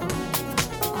 So,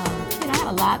 I had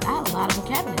a lot of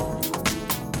vocabulary.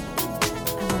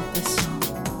 I love this song.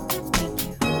 Thank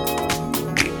you.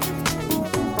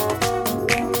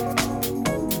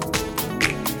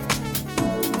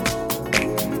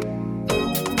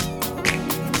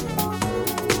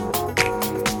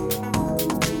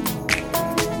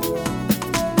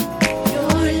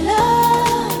 Your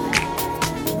love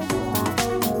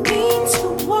means the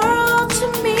world to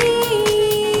me,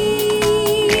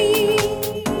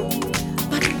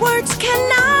 but words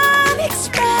cannot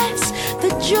express the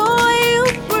joy you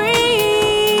bring.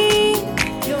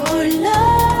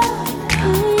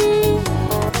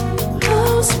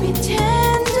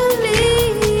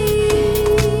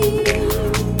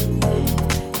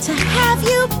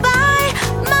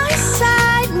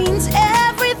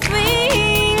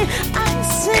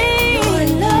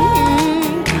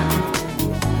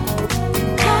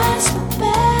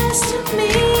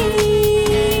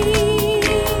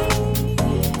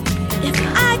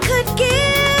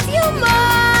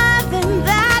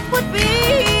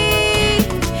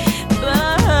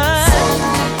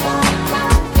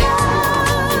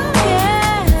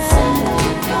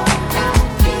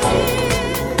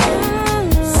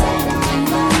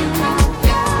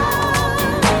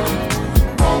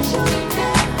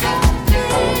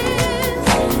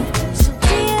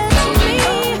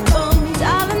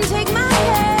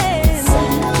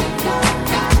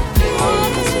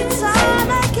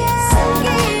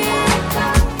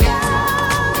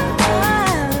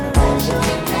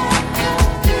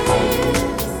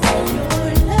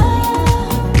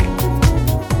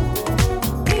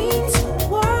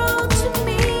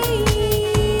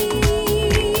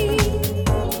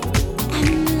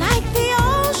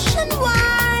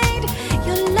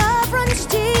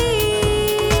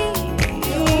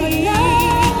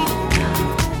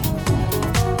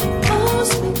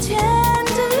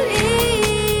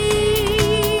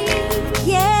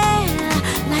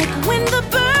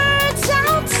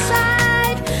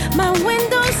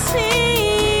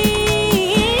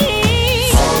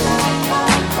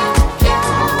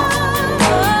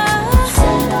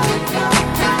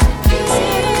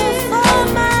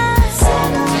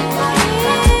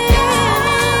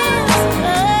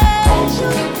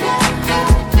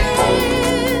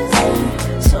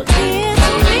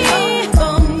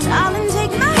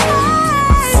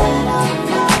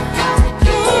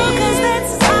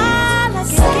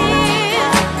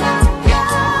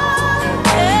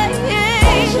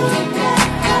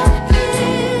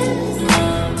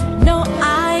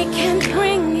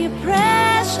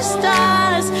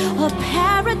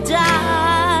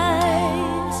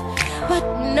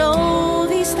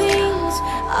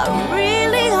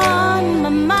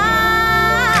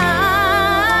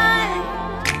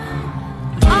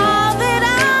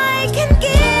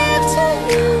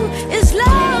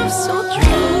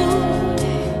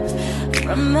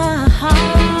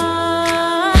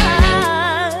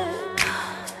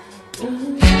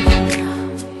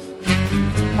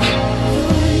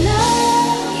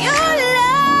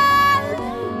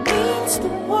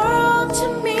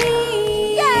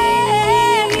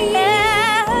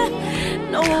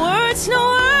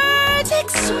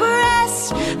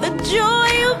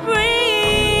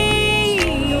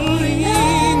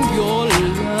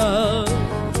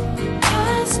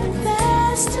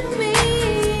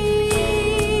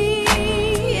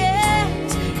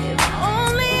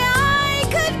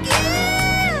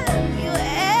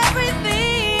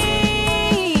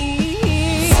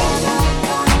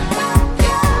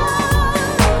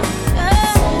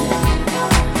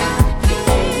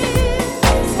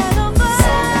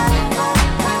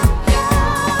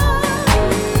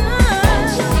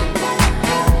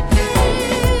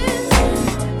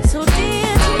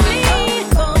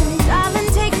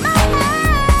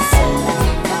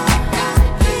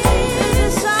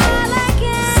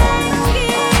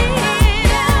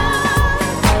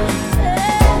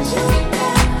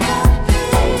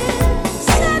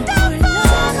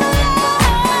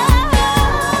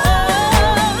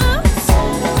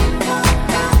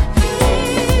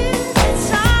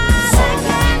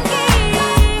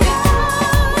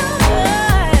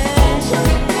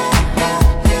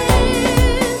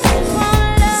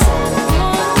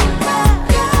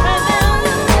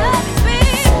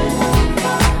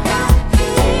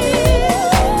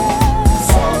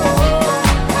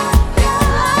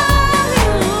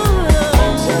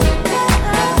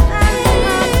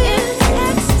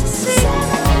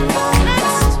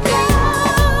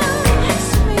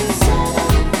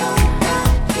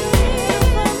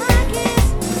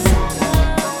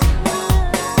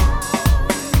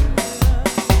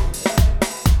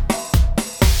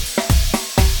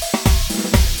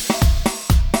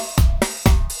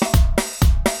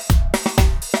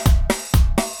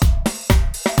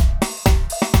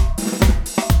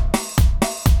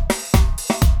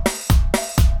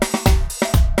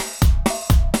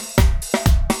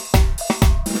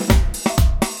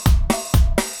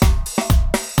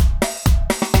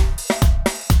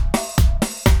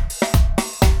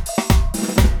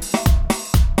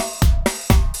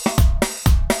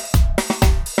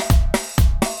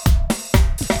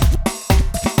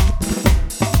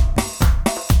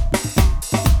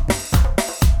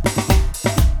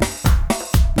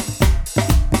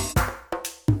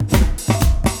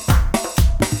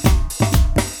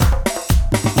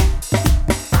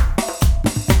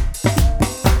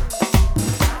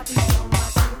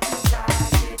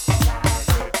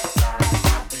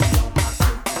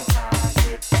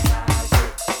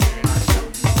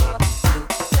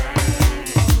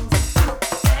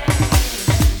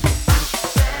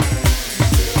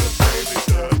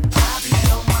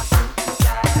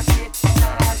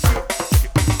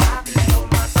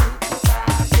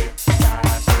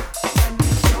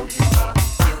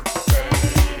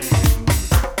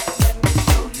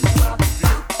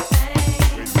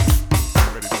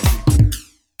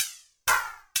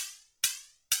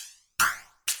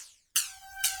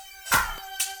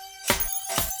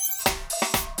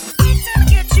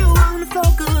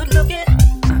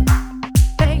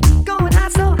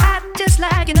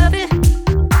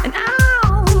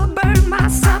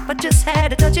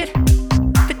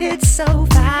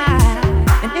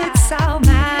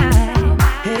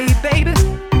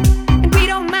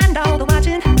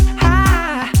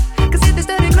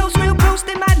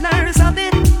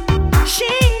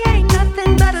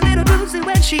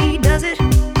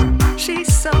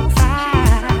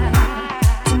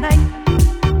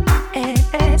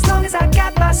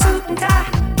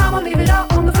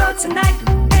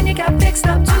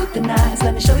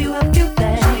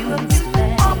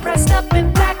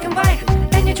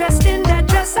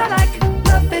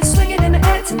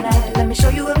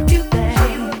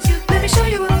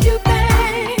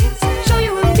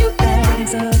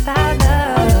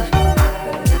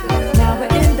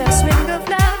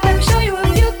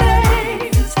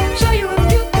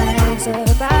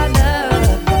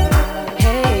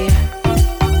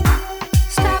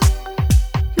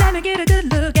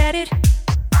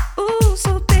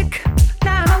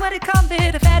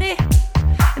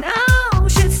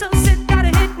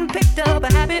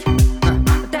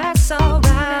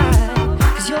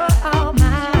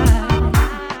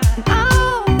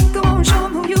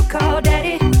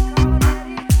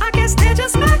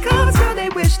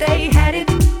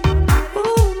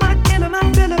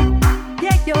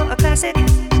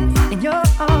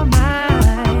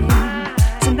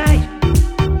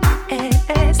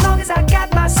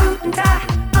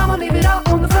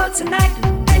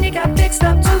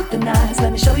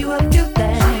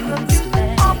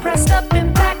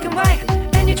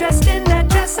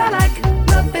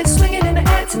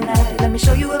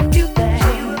 show you a few things.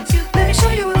 Let me show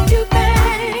you a few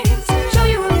things. Show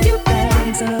you a few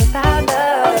things about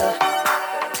love.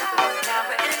 Now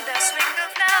we're in the swing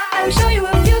of love. Let me show you a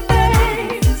few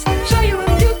things. Show you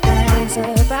a few things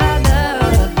about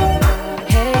love.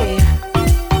 Hey.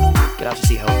 Get out your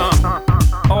seat, ho.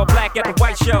 All black at the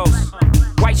white shows.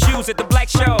 White shoes at the black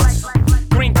shows.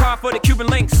 Green car for the Cuban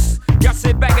links. Y'all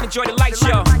sit back and enjoy the light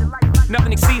show.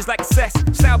 Nothing exceeds like excess.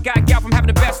 Style guy, gal from having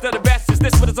the best of the best. Is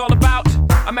this what it's all about?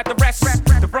 I'm at the rest.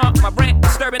 The front, my rent,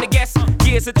 disturbing the guests.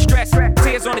 Years of distress,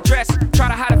 tears on the dress. Try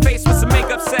to hide a face with some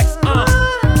makeup sex.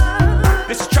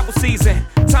 This is trouble season.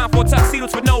 Time for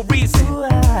tuxedos for no reason.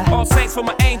 All saints for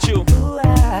my angel.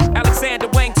 Alexander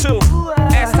Wang too.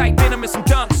 Ass tight denim and some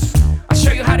dunks. I'll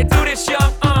show you how to do this,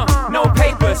 young. No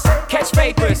papers, catch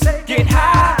papers, get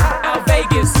high. Out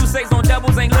Vegas, Tuesdays on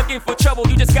doubles, ain't looking for trouble.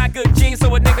 You just got good genes,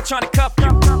 so a nigga tryna cuff you.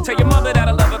 Tell your mother that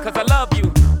I love her, cause I love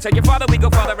you. Tell your father we go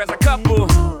father as a couple.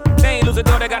 They ain't lose a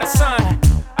daughter, got a son.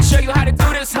 I'll show you how to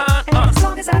do this, huh? And as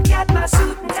long as I got my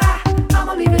suit and tie,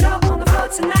 I'ma leave it all on the floor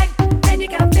tonight. And you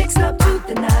got fixed up to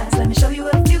the nines. Let me show you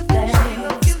a few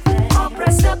things. All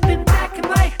pressed up in black and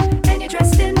white, and you're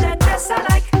dressed in that dress I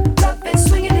like. Love is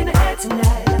swinging in the air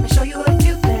tonight. Let me show you a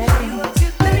few things.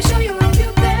 Let me show you a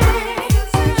few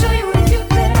things. Show you a few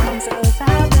things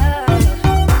about love.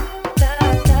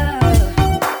 Love, love.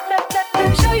 Let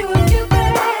me show you a few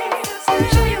things.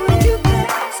 Show you a few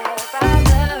things about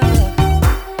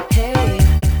love. Hey.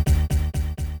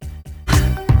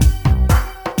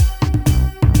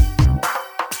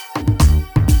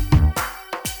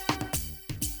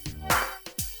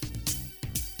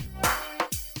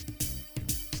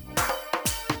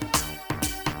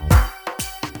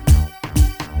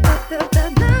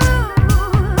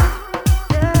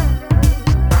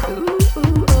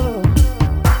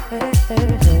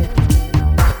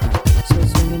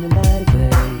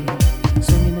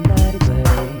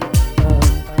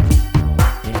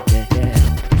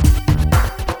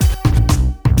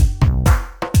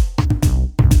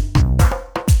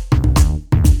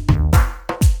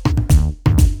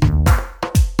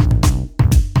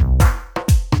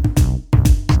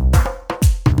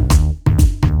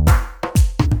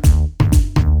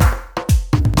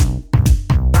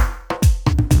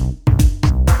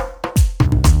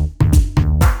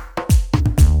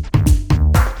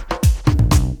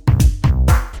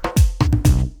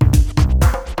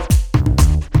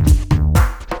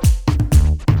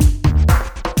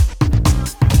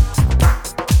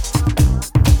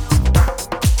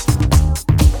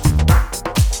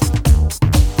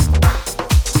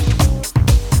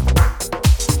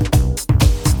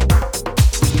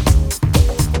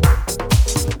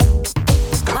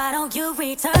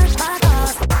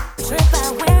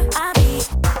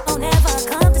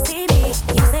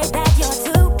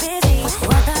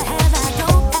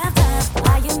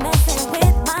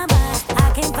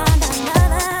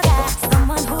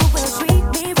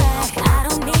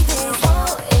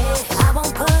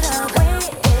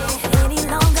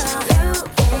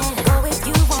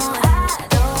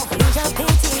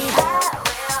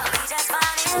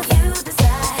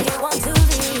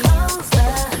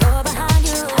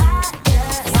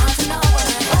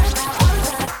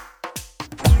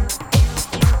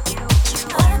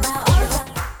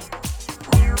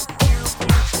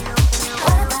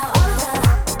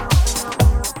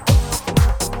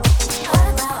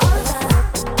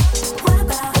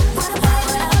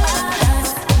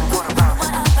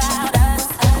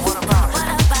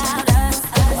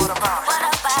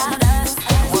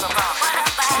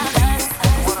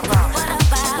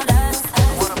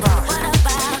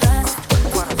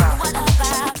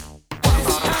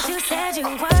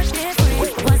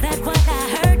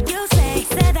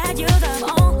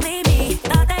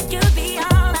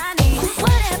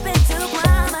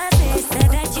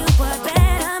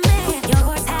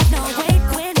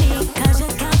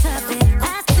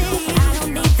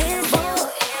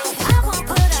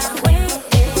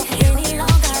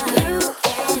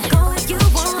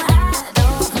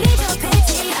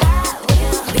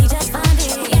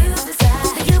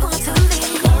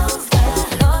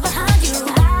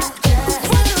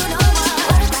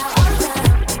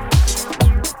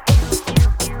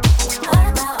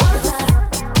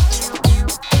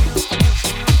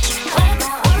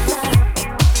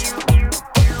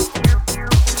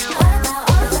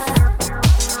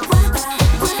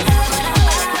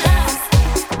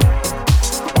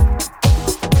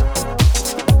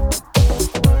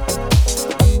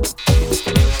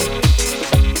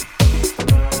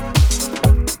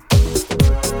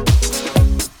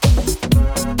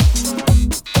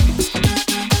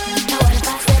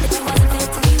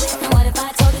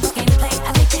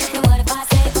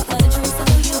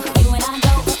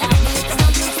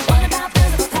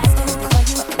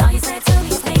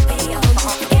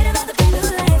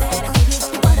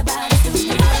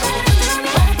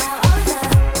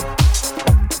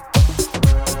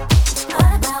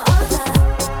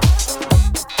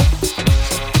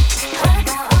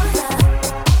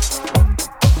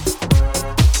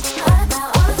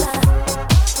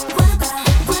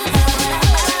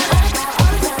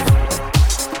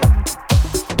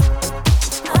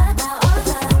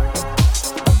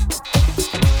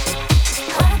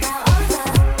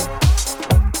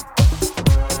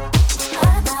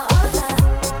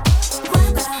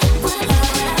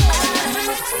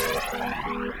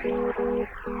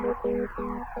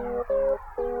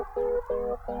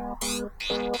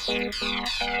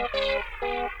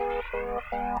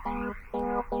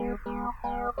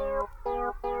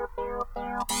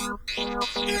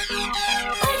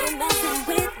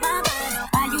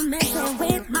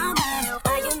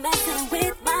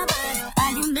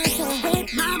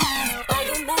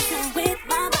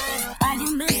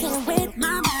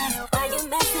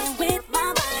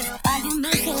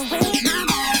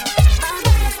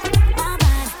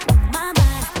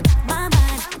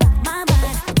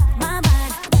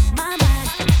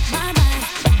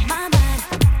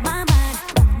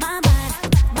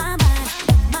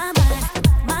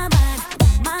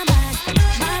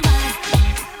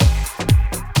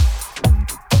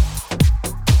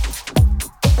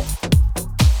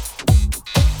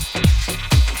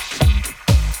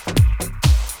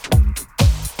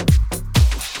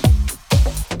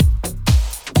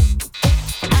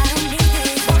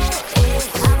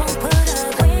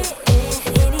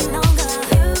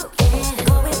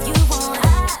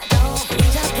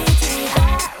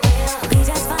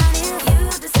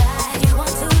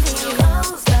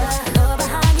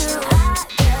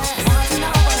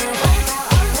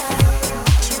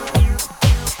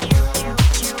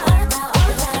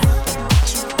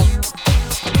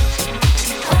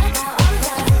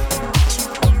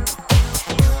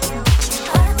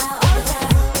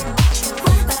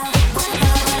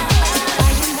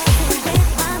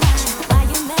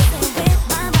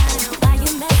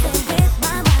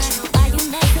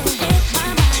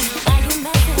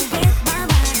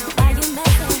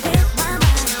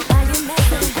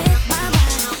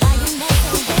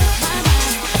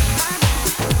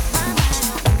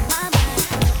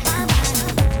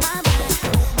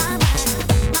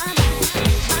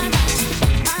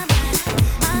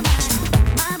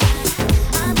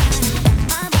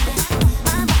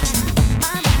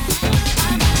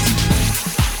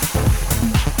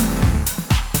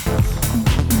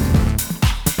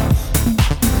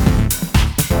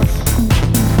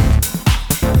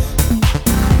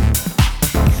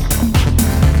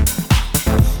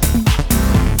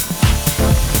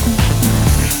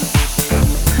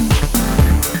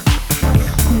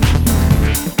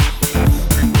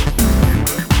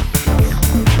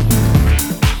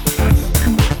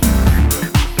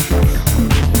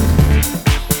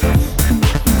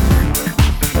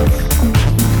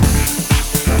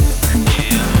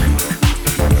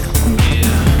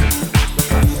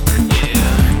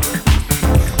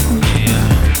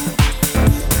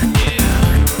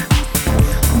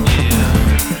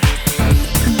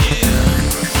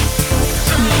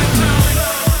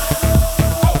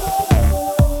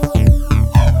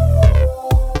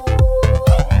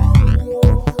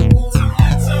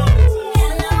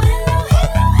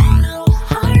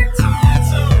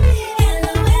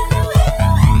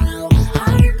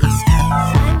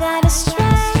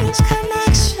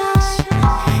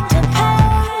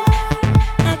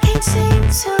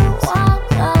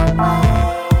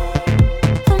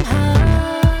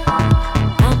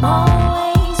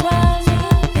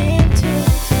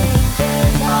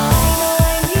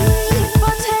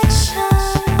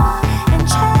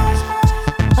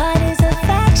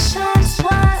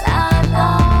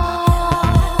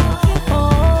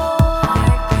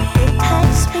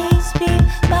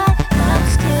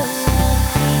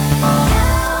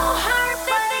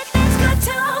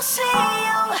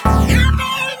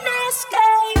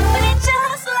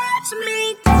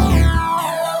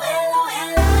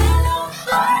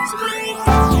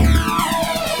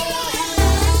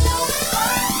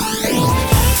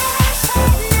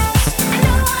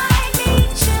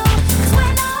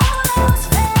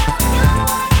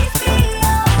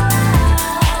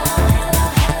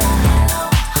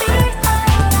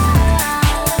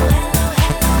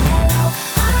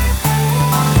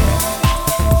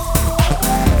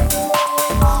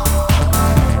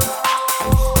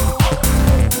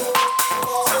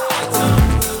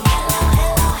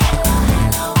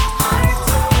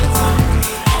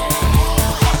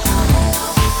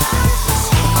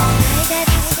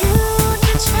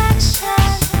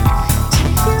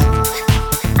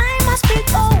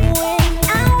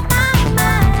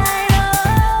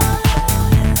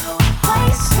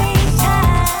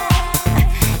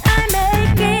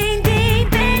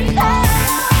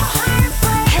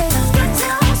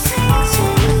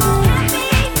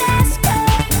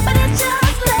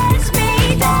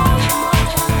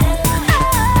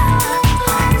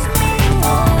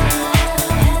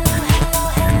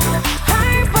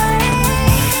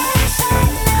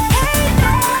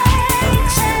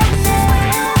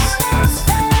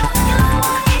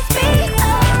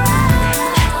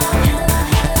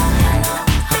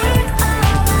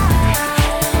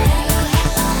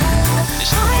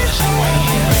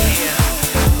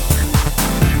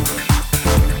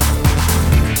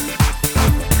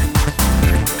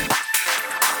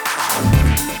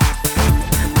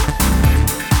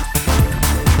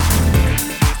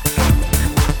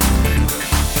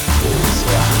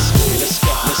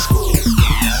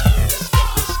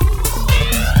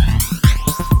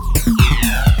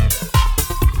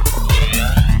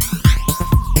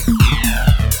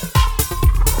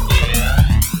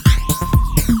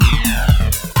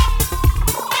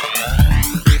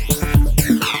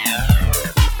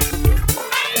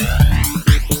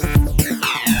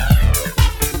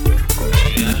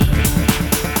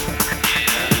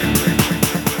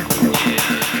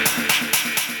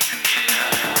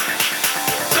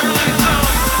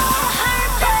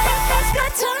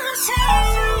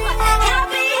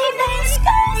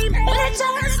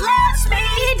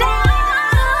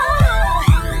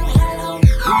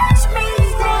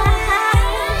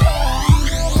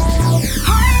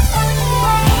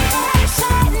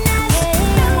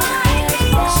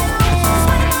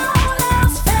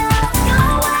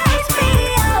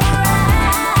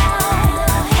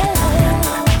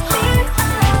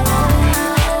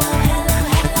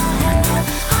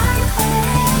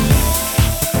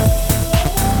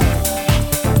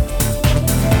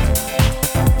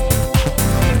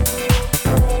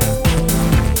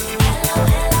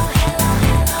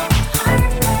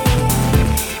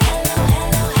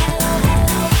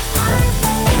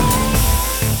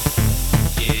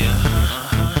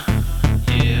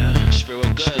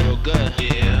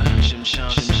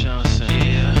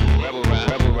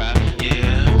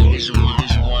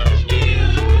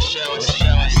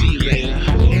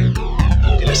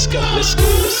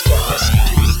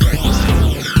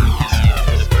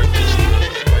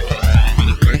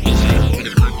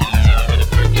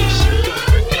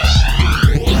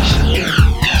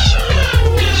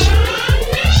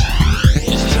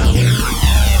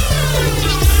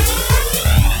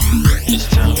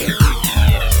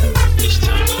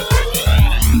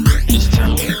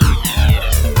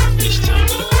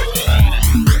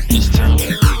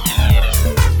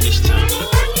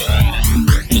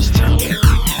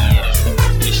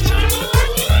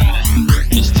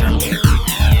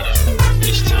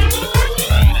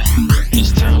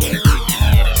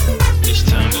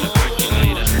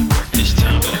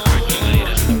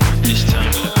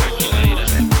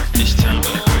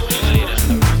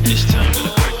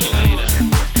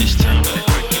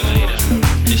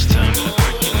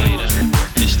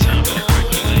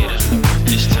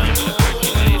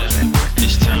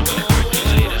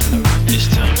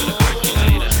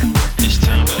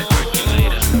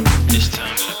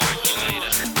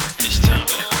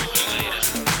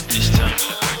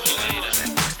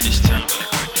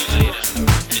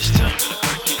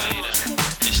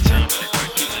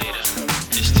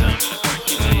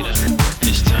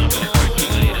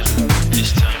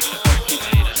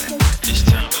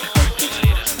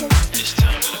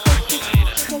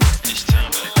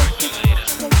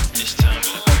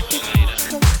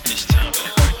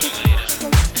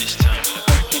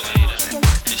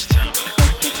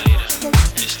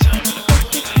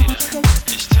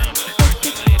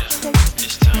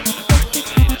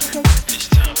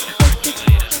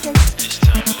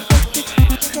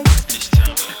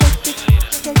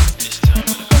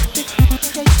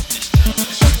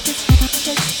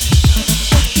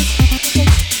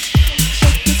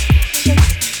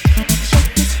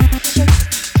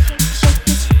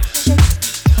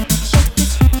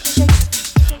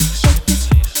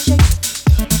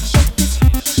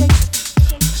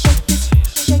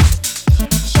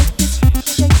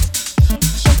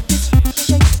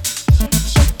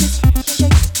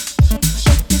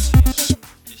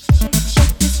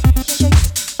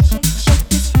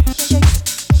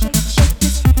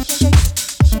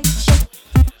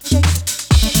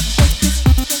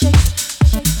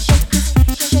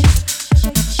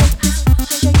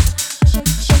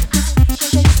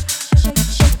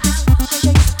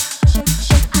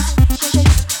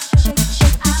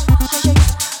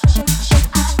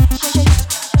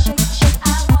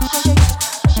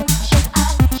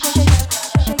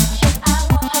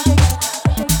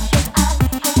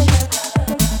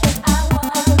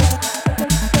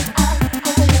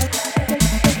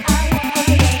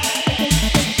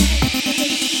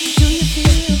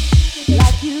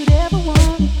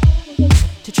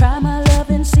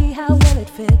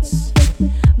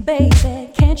 Baby,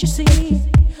 can't you see?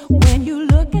 When you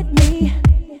look at me,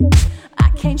 I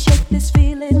can't shake this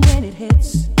feeling when it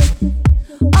hits.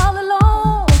 All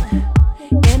alone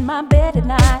in my bed at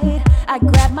night, I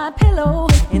grab my pillow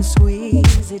and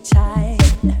squeeze it tight.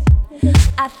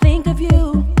 I think of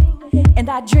you and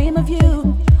I dream of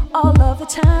you all of the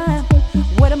time.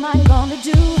 What am I gonna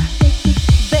do,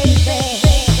 baby?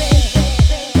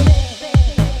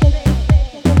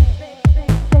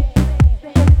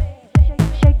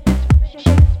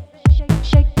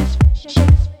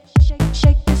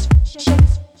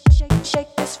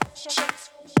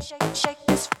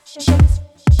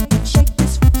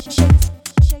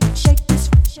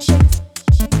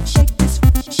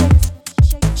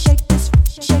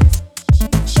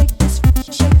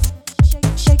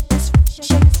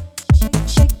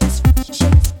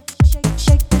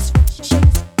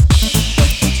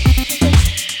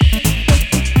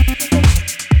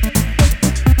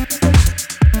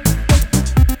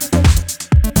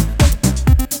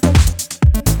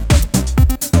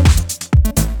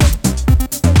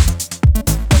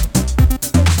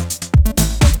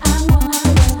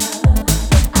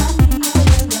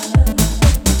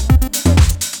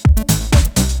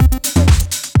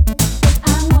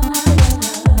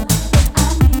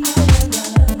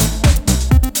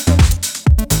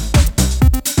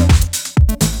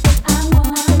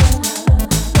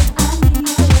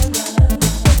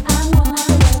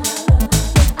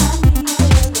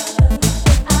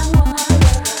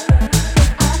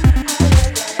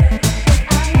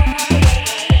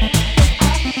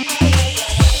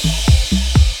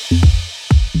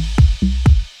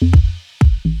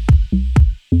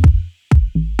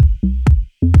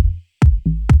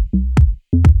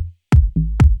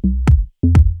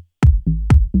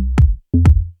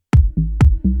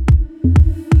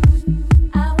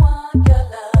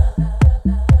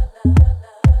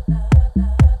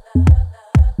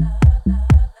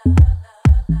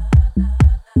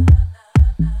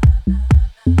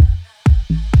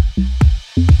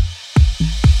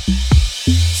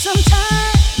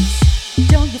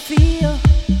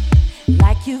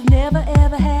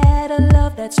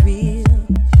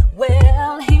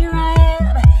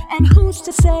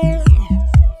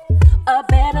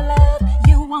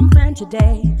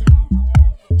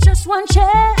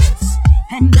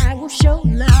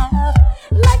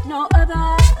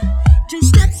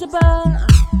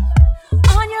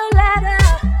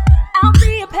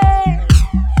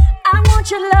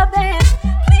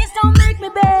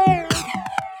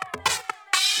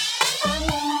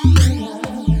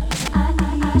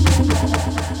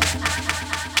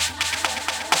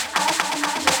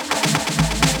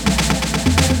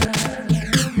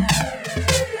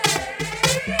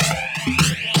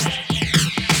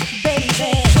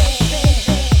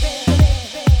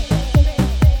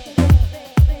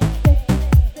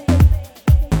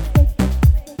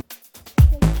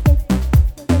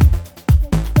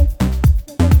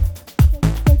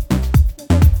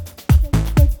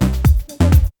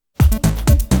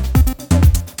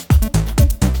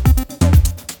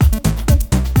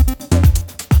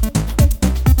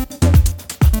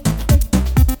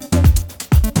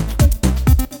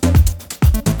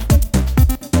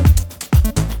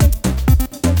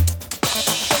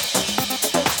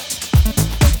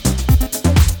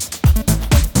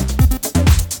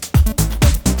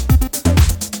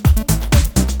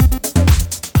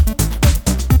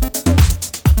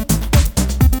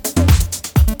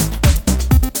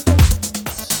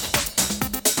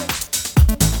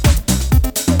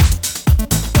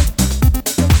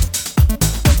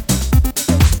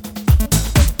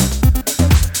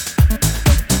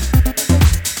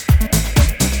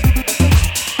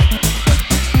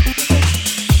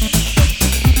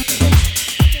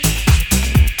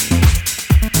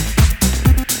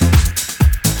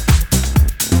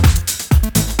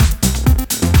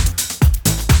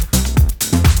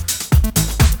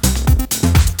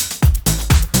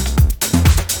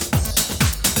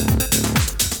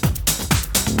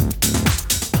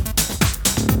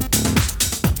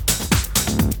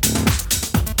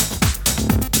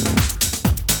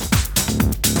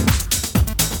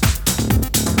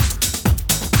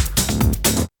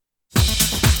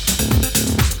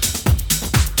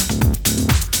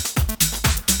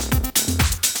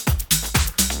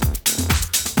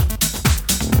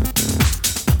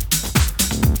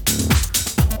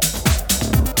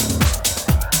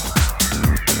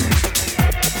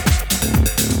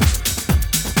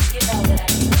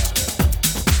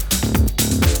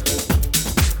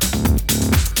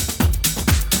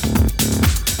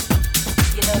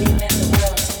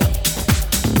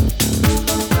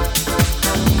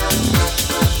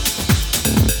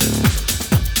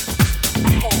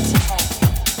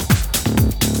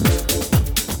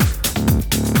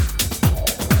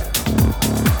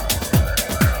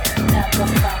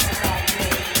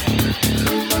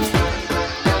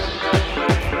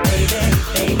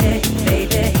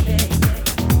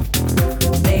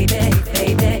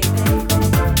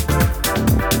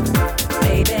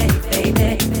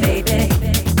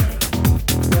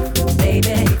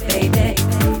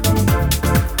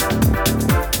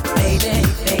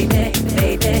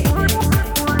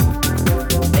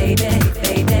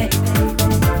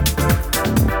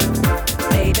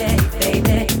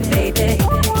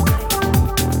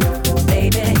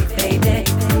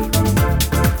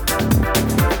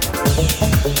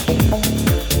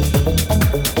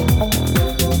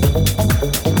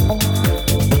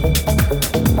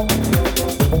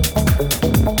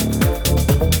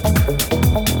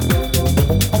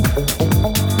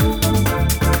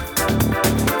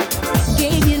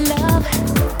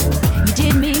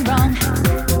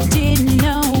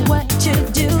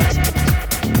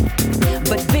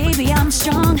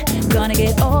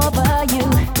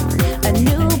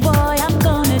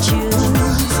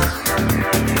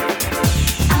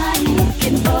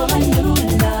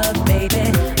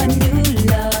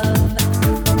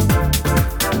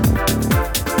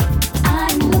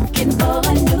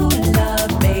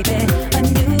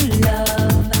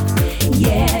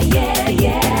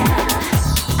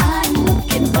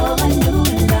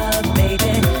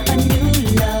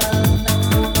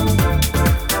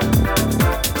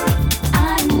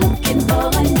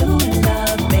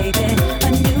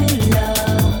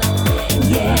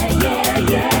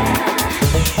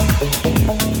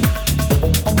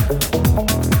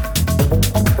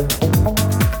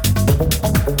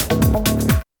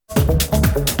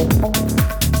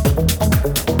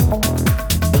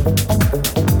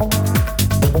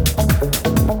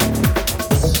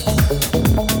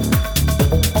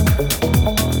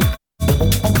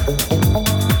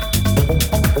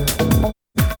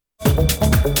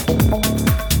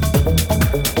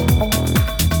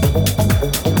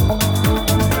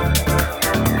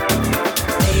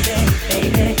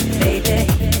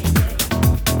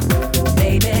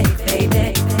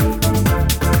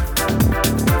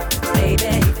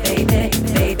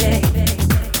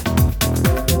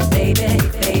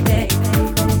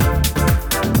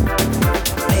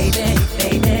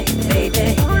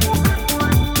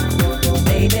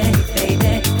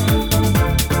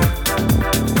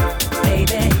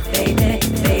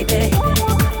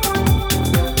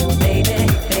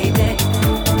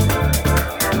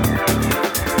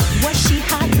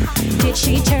 did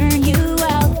she turn you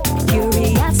out?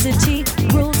 Curiosity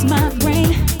rules my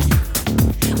brain.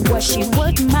 Was she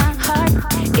worth my heart?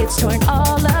 It's torn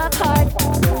all apart.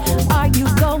 Are you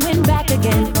going back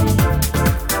again?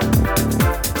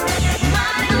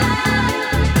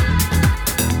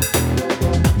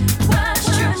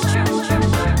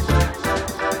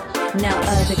 Now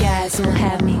other guys will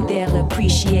have me, they'll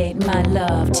appreciate my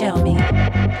love. Tell me,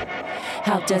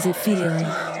 how does it feel?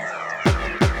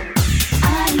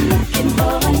 I'm looking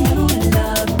for a new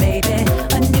love, baby,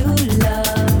 a new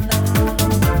love.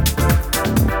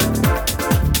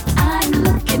 I'm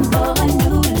looking for a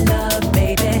new love,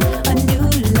 baby, a new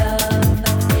love.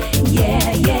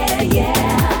 Yeah, yeah,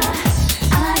 yeah.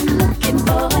 I'm looking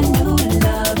for a new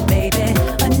love, baby,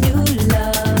 a new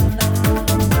love.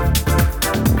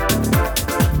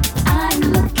 I'm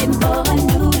looking for a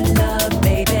new love,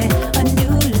 baby, a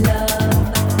new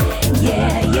love.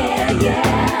 Yeah, yeah.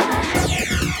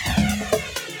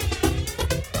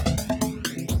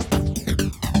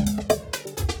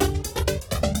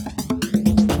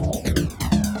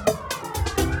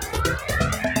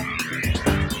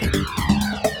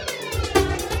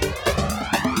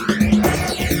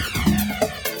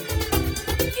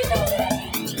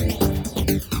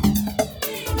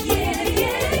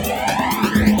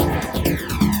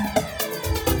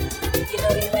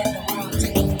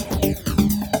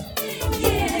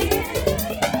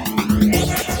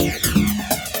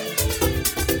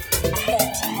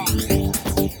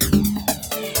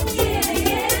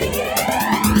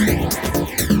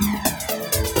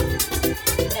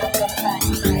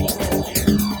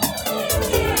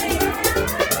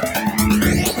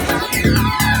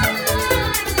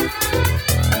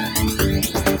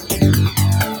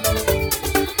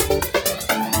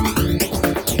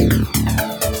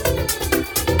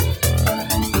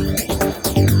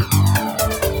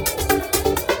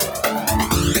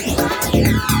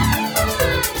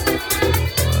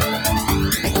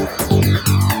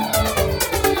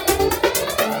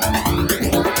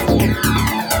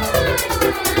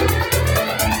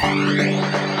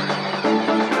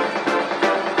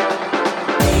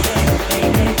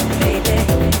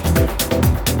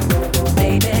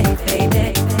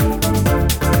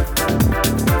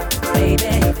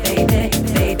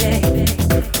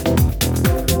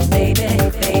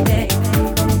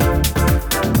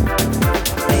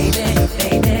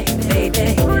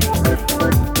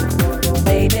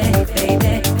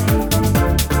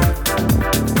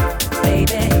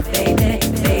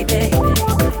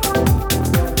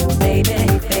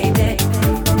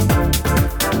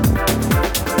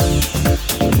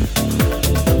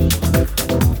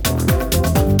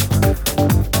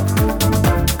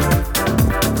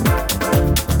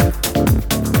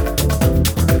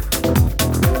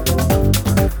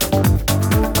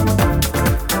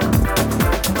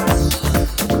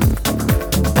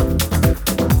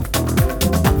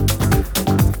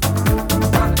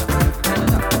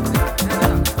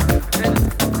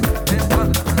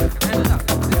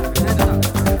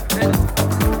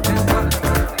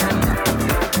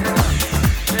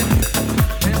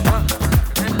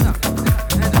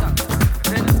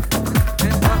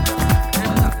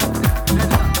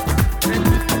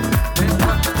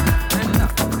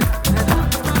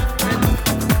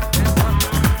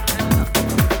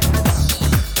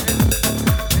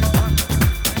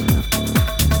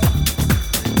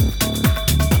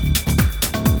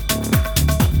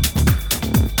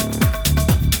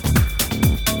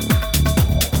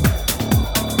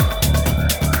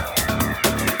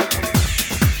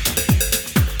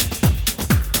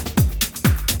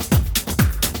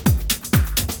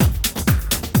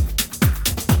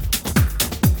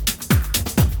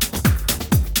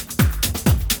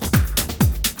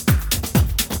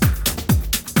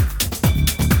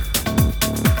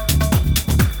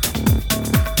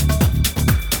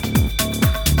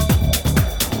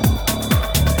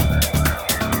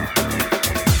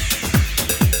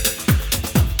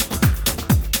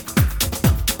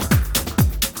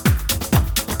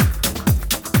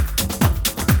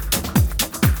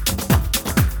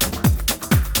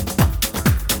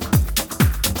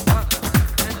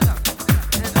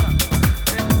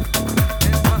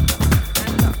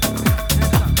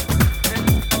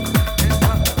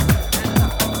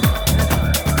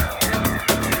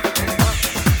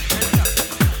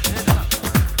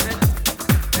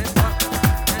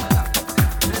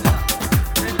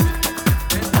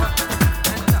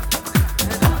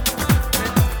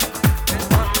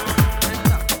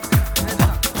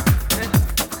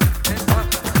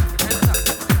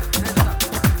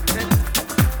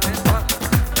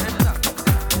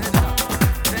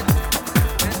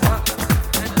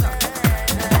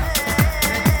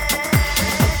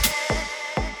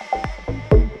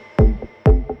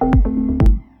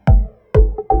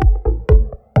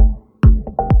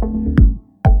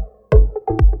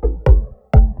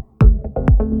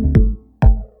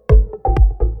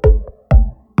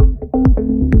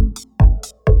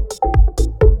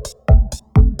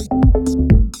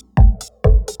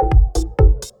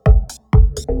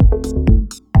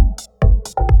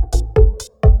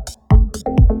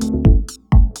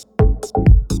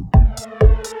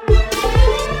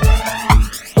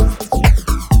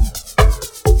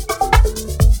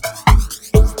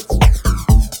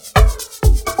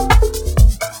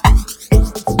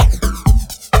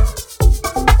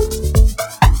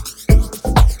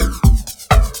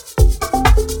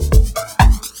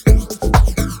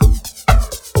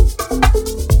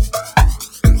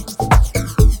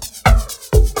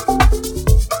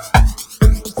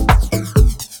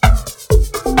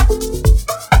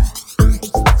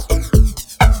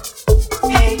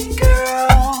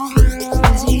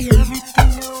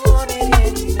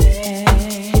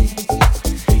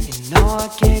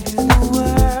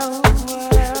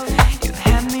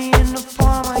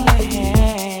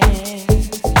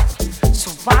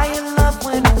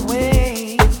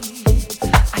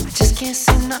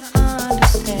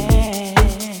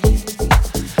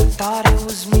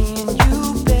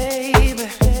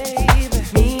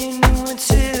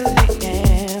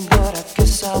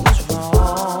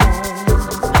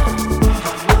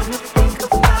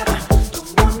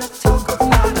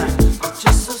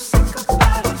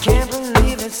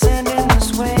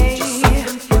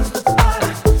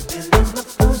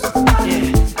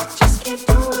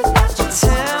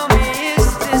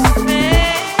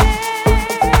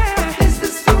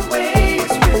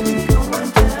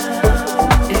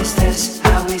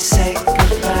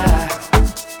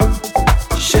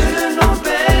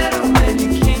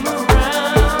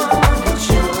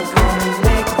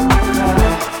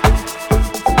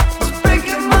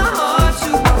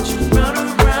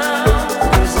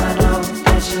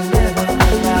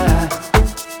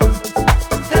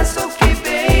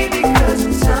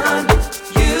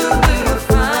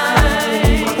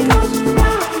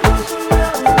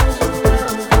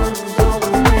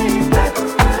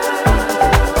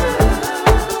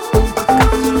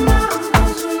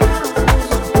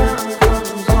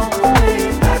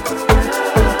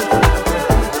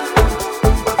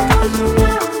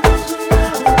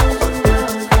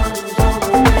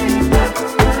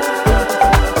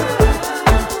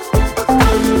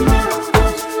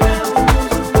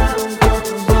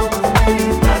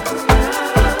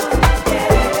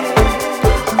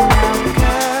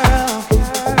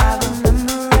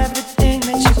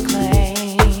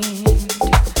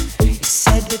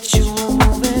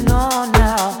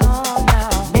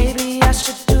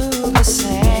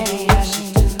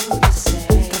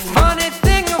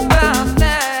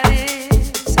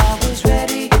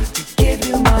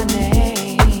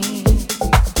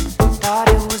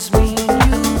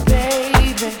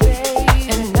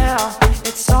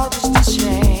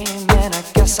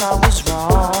 was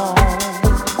wrong.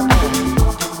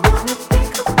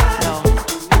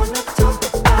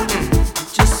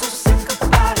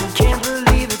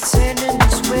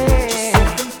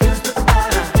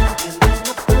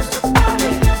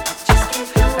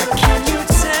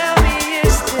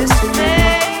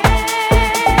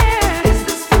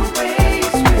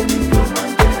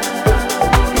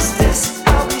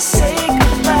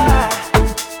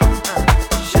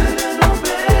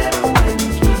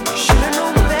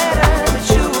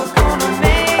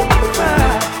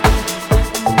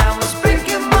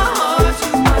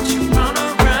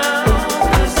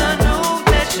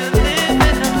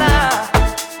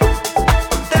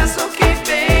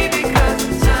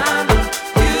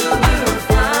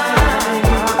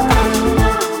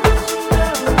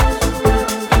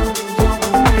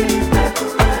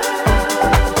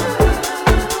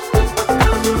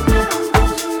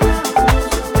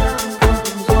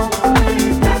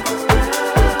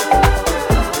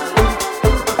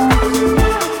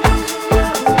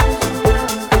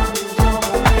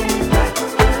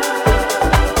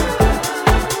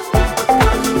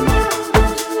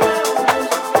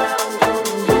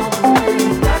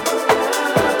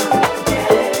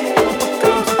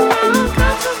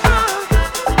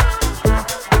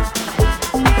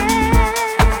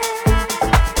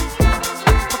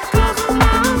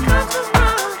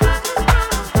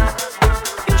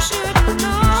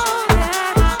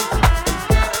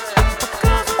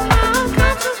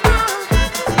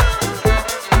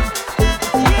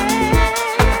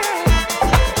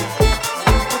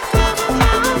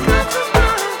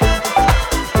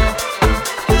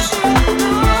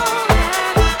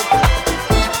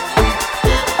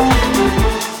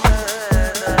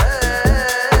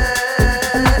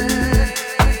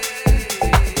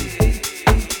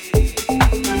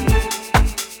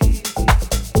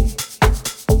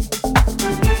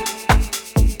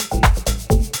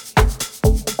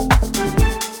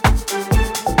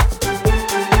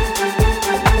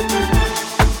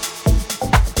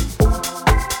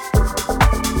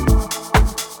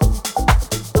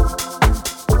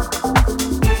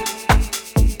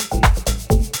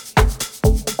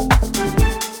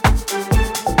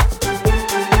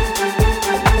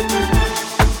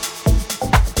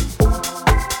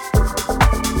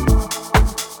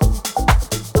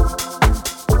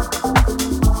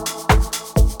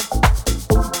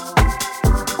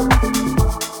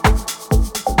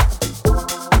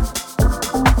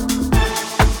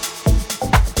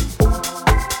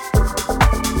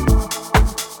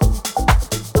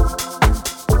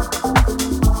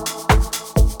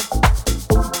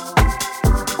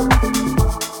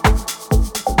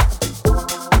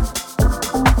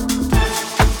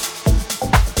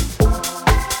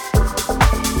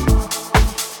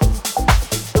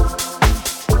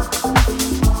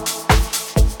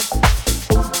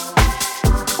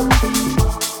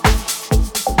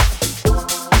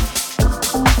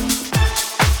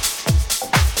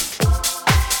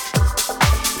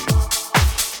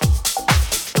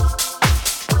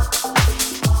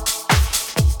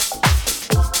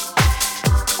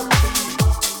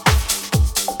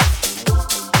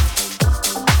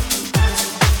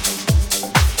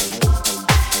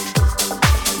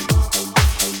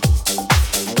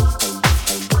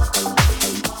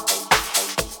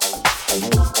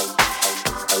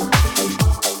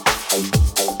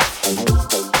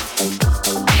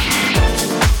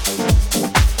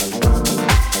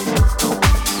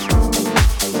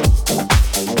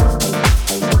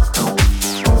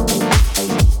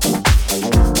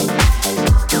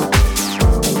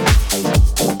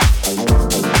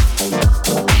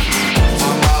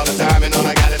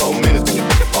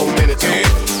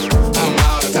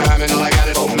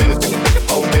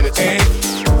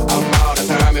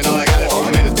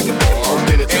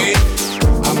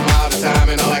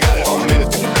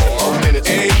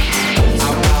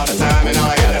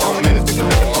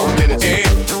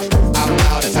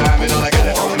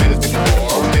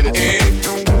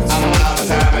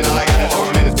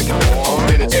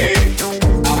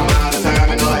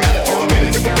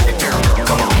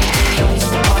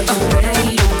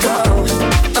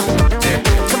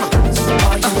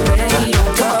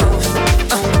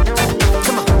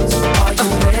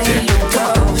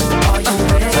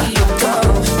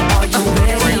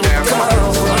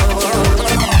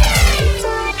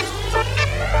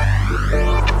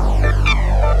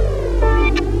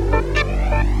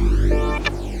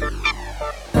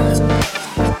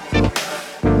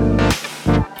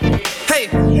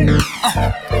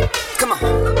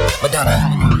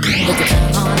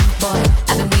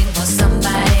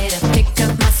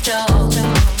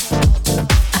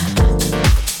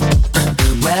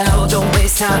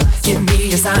 time. Give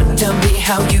me a sign, tell me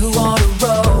how you wanna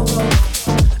roll.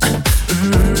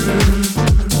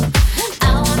 I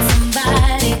want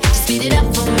somebody to speed it up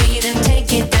for me, then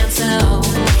take it down slow.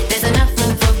 There's enough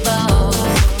room for both.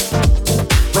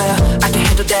 Well, I can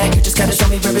handle that, you just gotta show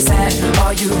me where it's at.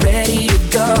 Are you ready to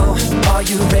go? Are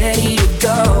you ready to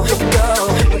go? Go,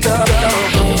 go, go.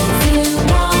 If you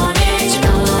want it, you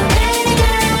already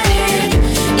got it.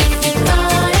 If you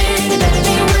thought it, then better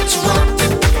be what you want.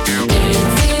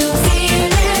 If you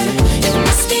feel it, it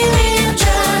must be real.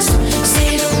 Just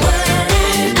say the word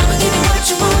and I'ma give you what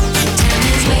you want. Time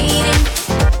is waiting.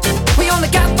 We only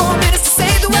got 4 minutes to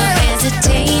say the No word.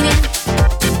 hesitating.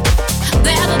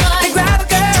 Grab a boy. Then grab a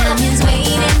girl. Time is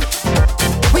waiting.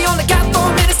 We only got 4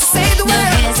 minutes to say the No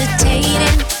word.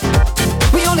 hesitating.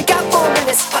 We only got 4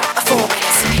 minutes. 4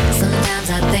 minutes. Sometimes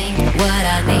I think what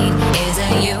I need is a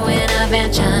you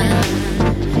intervention.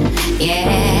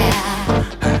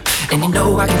 Yeah. And you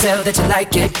know I can tell that you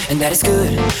like it, and that is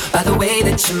good by the way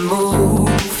that you move.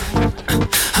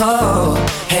 Oh,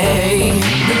 hey.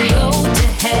 The road to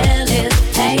hell is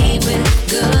paved with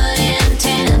good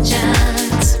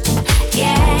intentions.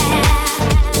 Yeah.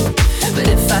 But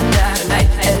if I die tonight,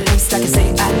 at least I can say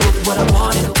I did what I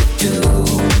wanted to do.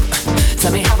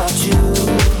 Tell me, how about you?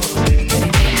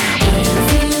 If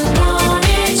you want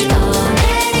it, you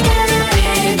already got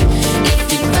it. If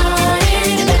you thought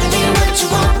it, it better be what you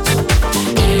want.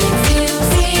 If you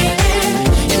feel it,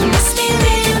 it must be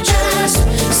real. Just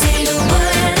say the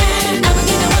word and I'ma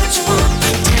give you what you want.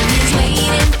 Time is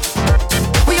waiting.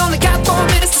 We only got 4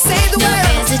 minutes to say the No word.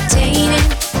 hesitating.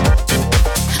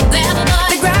 Grab a boy.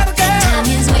 Then grab a girl. Time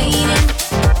is waiting.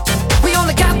 We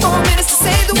only got 4 minutes to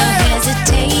say the No word.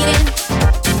 hesitating.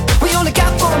 We only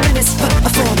got 4 minutes. 4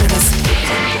 minutes.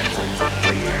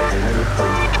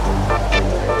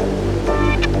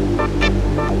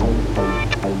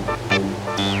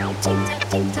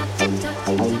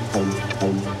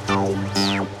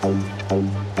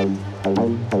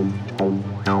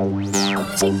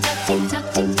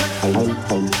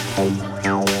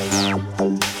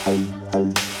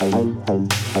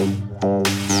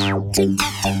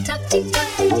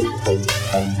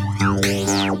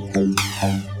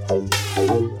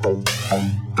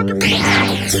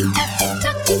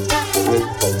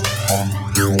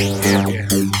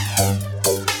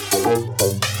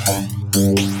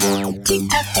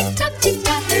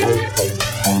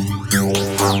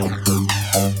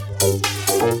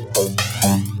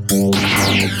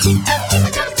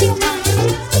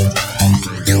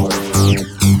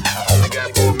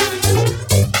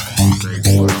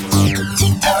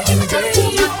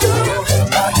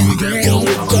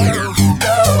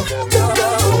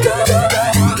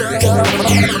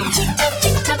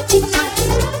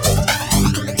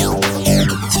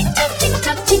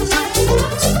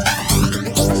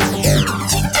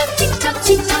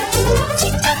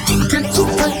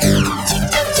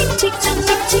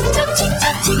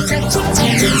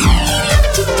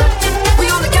 We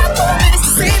only got 4 minutes to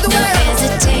say the No word.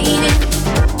 hesitating.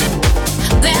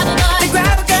 Grab a boy. Then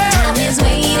grab a girl. Time is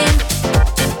waiting.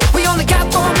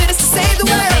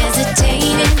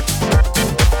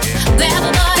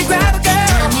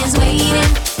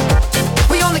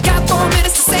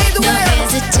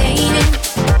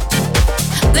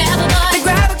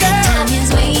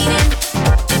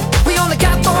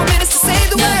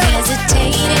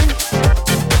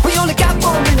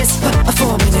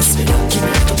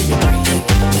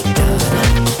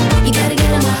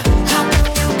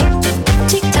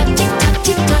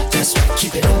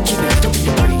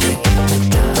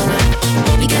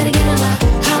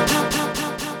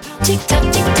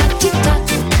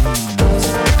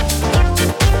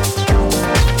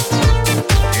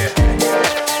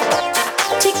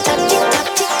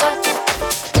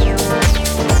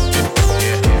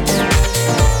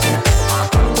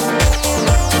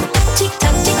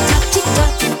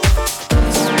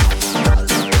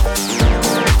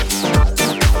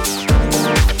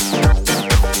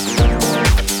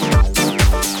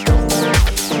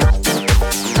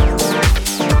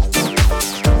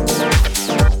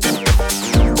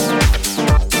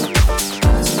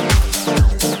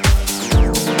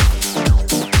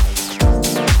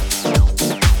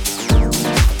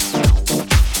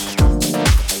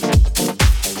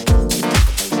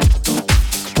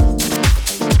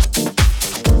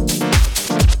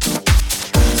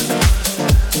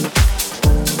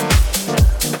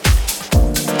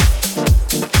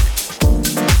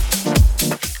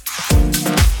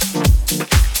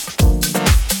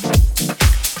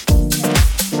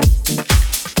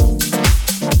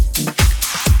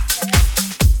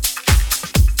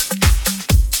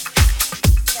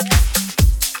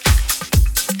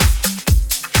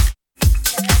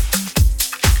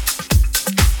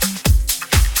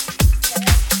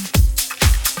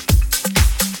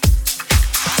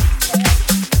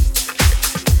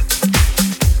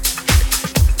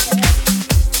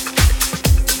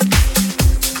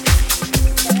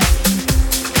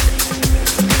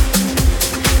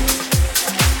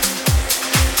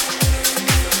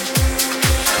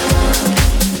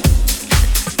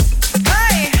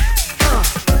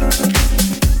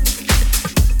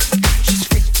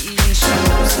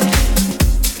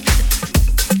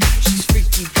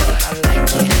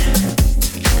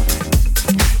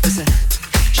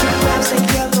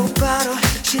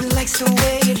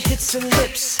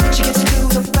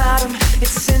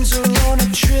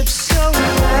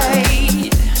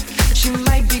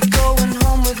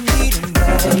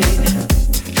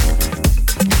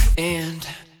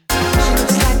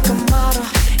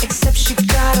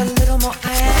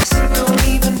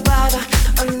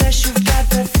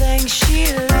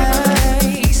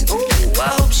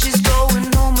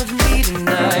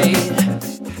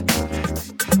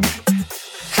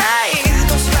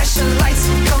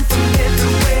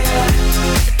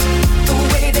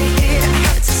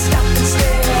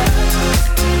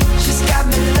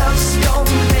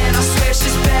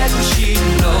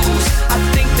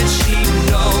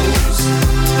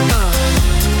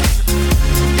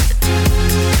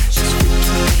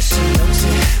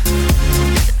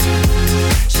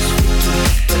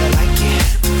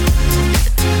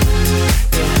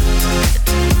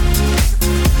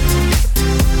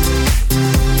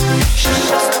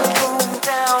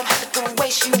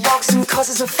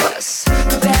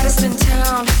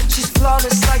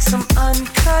 like some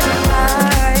uncut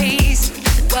ice.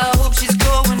 Well, I hope she's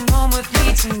going home with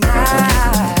me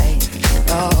tonight.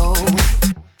 Oh,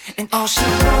 and all she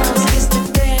wants is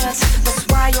to dance. That's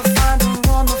why you'll find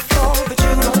her on the floor, but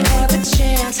you don't have a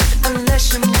chance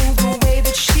unless you move the way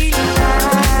that she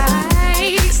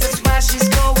likes. That's why she's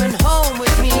going home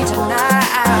with me tonight.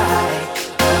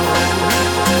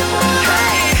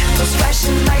 Hey, those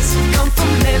flashing lights come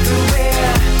from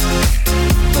everywhere.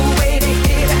 The way they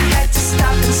hit, I had to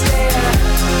stop and stare.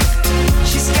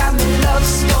 She's got me love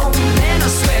stone, and I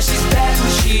swear she's bad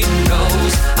and she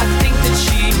knows. I think that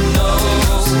she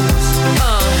knows.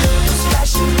 Those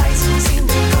flashing lights seem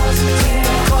to cause a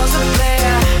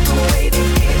glare. The way they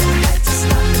hit, I had to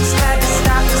stop and stare.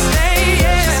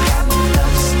 Yeah. She's got me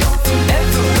love stone from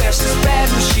everywhere. She's bad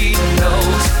and she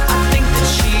knows. I think that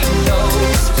she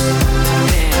knows.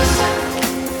 Dance.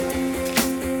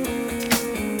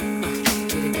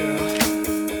 Get it, girl.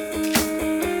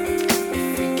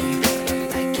 Freaky,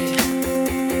 like it.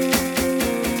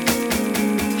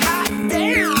 Hot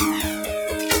damn.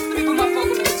 Let me put my phone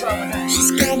on the guitar right now.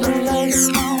 She's got me love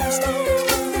stone.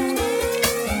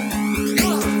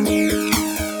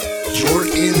 You're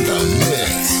in the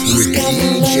mix with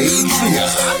DJ Gia.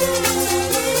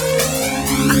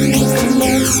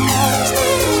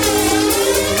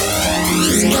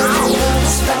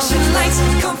 Flashing lights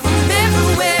come from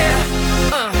everywhere.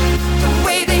 The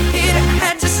way they hit, I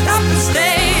had to stop and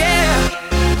stay.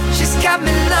 Yeah. She's got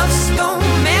me love stone,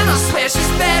 man. I swear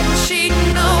she's bad and she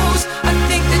knows. I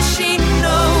think that she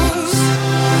knows.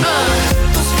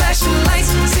 Those flashing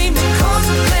lights seem to cause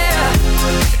a glare.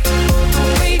 The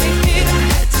way they hit, I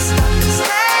had to stop and stay.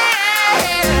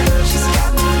 She's got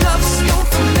me love stone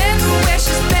from everywhere.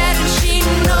 She's bad and she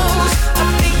knows. I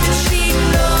think that she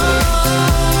knows.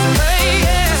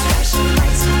 Yeah. Flashing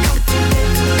lights come from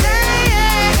everywhere.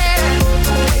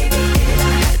 The way they hit, I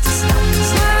had to stop and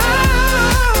stay.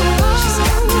 She's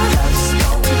got me love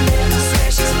stone, and I swear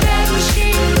she's bad and she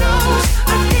knows.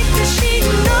 I think that she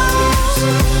knows.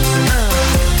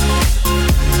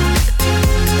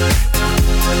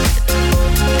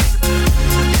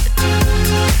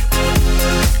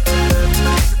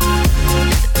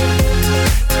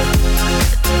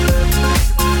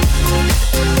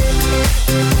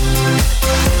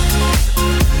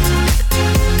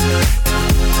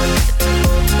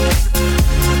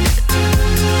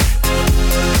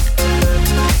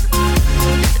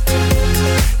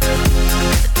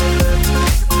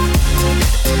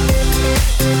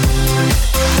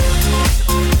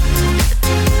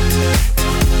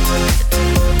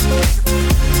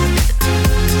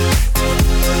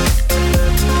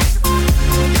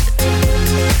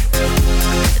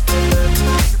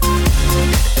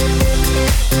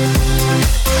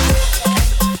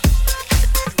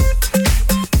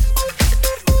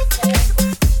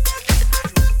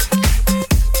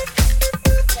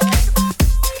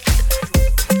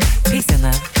 Peace and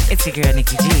love, it's your girl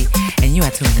Nikki G, and you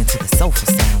are tuned into the soulful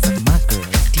sounds of my girl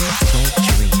DJ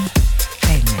Drea.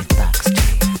 Hey, Box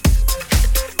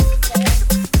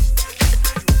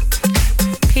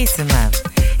Peace and love,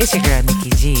 it's your girl Nikki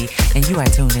G, and you are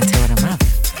tuned into one of my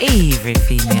favorite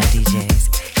female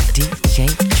DJs.